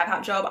we had the tap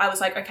out job, I was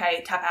like,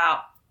 okay, tap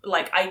out.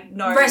 Like, I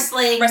know...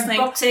 Wrestling,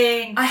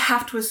 boxing. I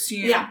have to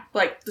assume,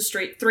 like, the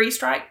 3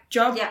 strike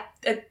job.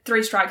 Yeah.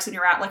 3 strikes and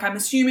you're out. Like, I'm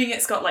assuming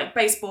it's got, like,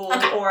 baseball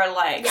or,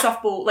 like,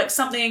 softball, like,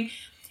 something...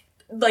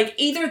 Like,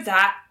 either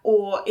that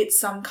or it's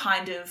some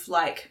kind of,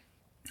 like...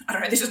 I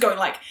don't know, this is going,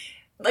 like,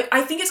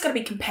 I think it's got to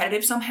be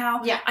competitive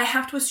somehow. Yeah. I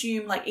have to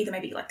assume, like, either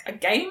maybe, like, a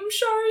game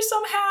show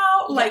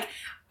somehow. Yeah.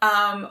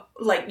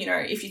 Like, you know,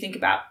 if you think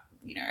about,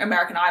 you know,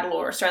 American Idol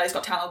or Australia's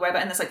Got Talent or whatever,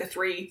 and there's, like, the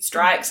 3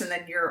 strikes and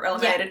then you're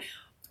eliminated. Yeah.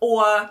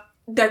 Or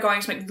they're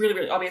going something really,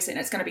 really obvious and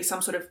it's going to be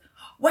some sort of...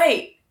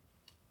 Wait,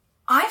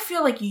 I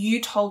feel like you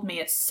told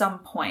me at some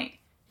point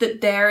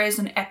that there is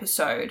an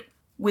episode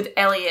with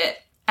Elliot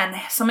and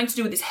something to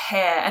do with his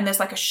hair, and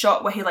there's, like, a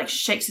shot where he, like,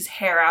 shakes his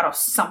hair out or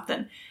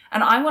something.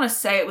 And I want to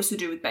say it was to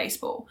do with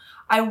baseball.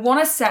 I want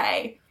to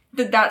say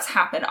that that's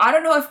happened. I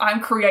don't know if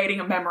I'm creating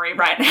a memory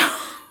right now.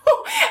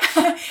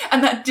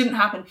 And that didn't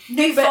happen.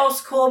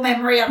 False core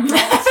memory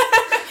unlocked.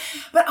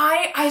 But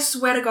I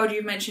swear to God,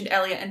 you've mentioned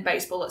Elliot and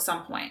baseball at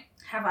some point.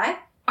 Have I?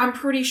 I'm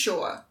pretty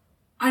sure.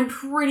 I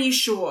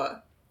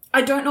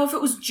don't know if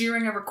it was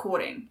during a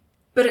recording,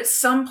 but at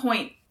some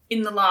point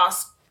in the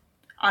last,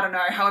 I don't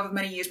know, however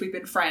many years we've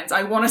been friends,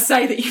 I want to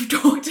say that you've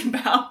talked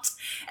about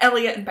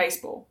Elliot and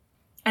baseball.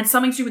 And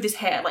something to do with his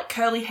hair, like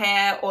curly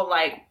hair or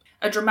like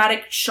a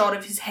dramatic shot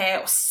of his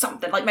hair or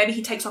something. Like maybe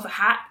he takes off a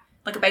hat,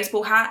 like a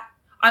baseball hat.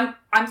 I'm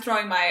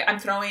throwing my,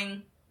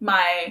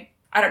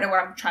 I don't know what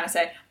I'm trying to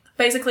say.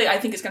 Basically, I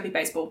think it's going to be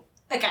baseball.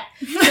 Okay.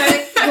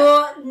 So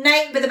you're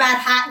Nate with a bad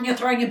hat and you're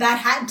throwing your bad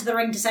hat into the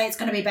ring to say it's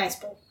going to be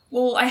baseball.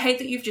 Well, I hate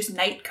that you've just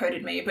Nate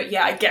coded me, but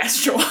yeah, I guess,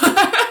 sure.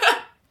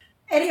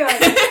 Anyway,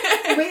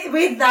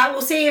 with that,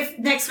 we'll see if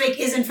next week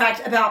is in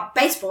fact about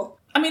baseball.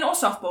 I mean, or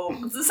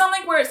softball.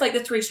 Something where it's like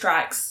the 3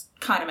 strikes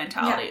kind of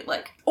mentality. Yeah.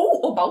 Like,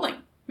 or bowling,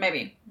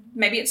 maybe.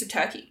 Maybe it's a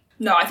turkey.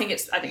 No, I think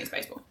it's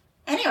baseball.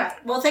 Anyway,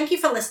 well, thank you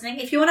for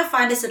listening. If you want to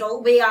find us at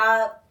all, we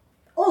are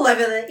all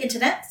over the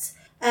internet.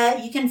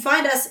 You can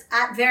find us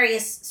at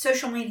various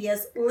social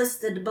medias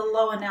listed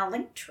below in our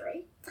link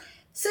tree.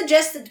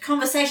 Suggested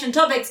conversation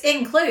topics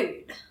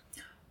include...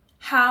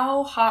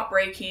 how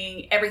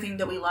heartbreaking everything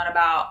that we learn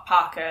about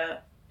Parker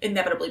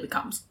inevitably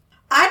becomes.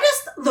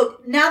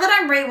 Look, now that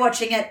I'm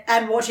rewatching it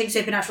and watching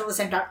Supernatural at the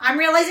same time, I'm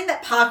realizing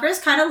that Parker is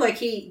kind of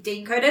low-key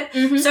Dean-coded.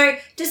 Mm-hmm. So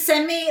just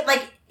send me,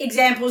 like,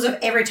 examples of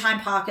every time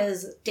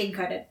Parker's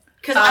Dean-coded.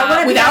 Because I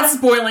want to without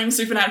spoiling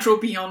Supernatural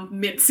beyond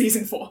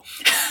mid-season 4.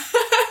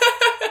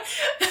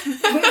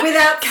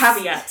 Without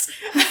caveats.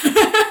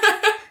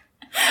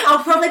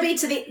 I'll probably be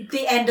to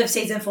the end of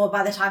season 4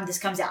 by the time this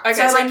comes out.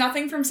 Okay, so like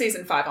nothing from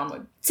season 5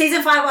 onward.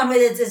 Season 5 onward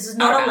is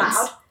not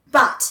allowed,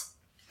 but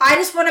I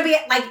just want to be,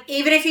 like,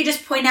 even if you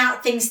just point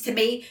out things to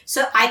me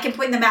so I can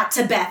point them out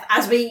to Beth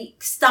as we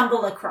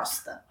stumble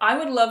across them. I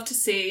would love to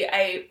see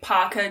a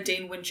Parker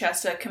Dean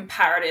Winchester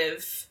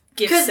comparative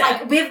gift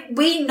set. Because, like,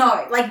 we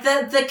know. Like,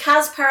 the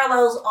Kaz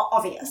parallels are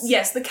obvious.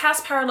 Yes, the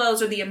Kaz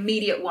parallels are the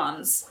immediate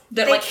ones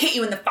that, like, hit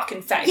you in the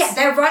fucking face. Yeah,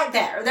 they're right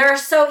there. They're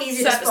so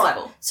easy to spot.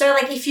 Level. So,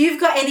 like, if you've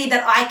got any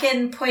that I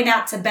can point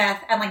out to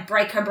Beth and, like,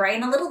 break her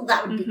brain a little,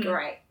 that would be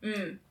great.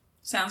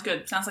 Sounds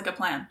good. Sounds like a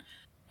plan.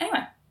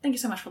 Anyway, thank you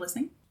so much for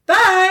listening.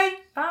 Bye!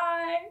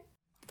 Bye!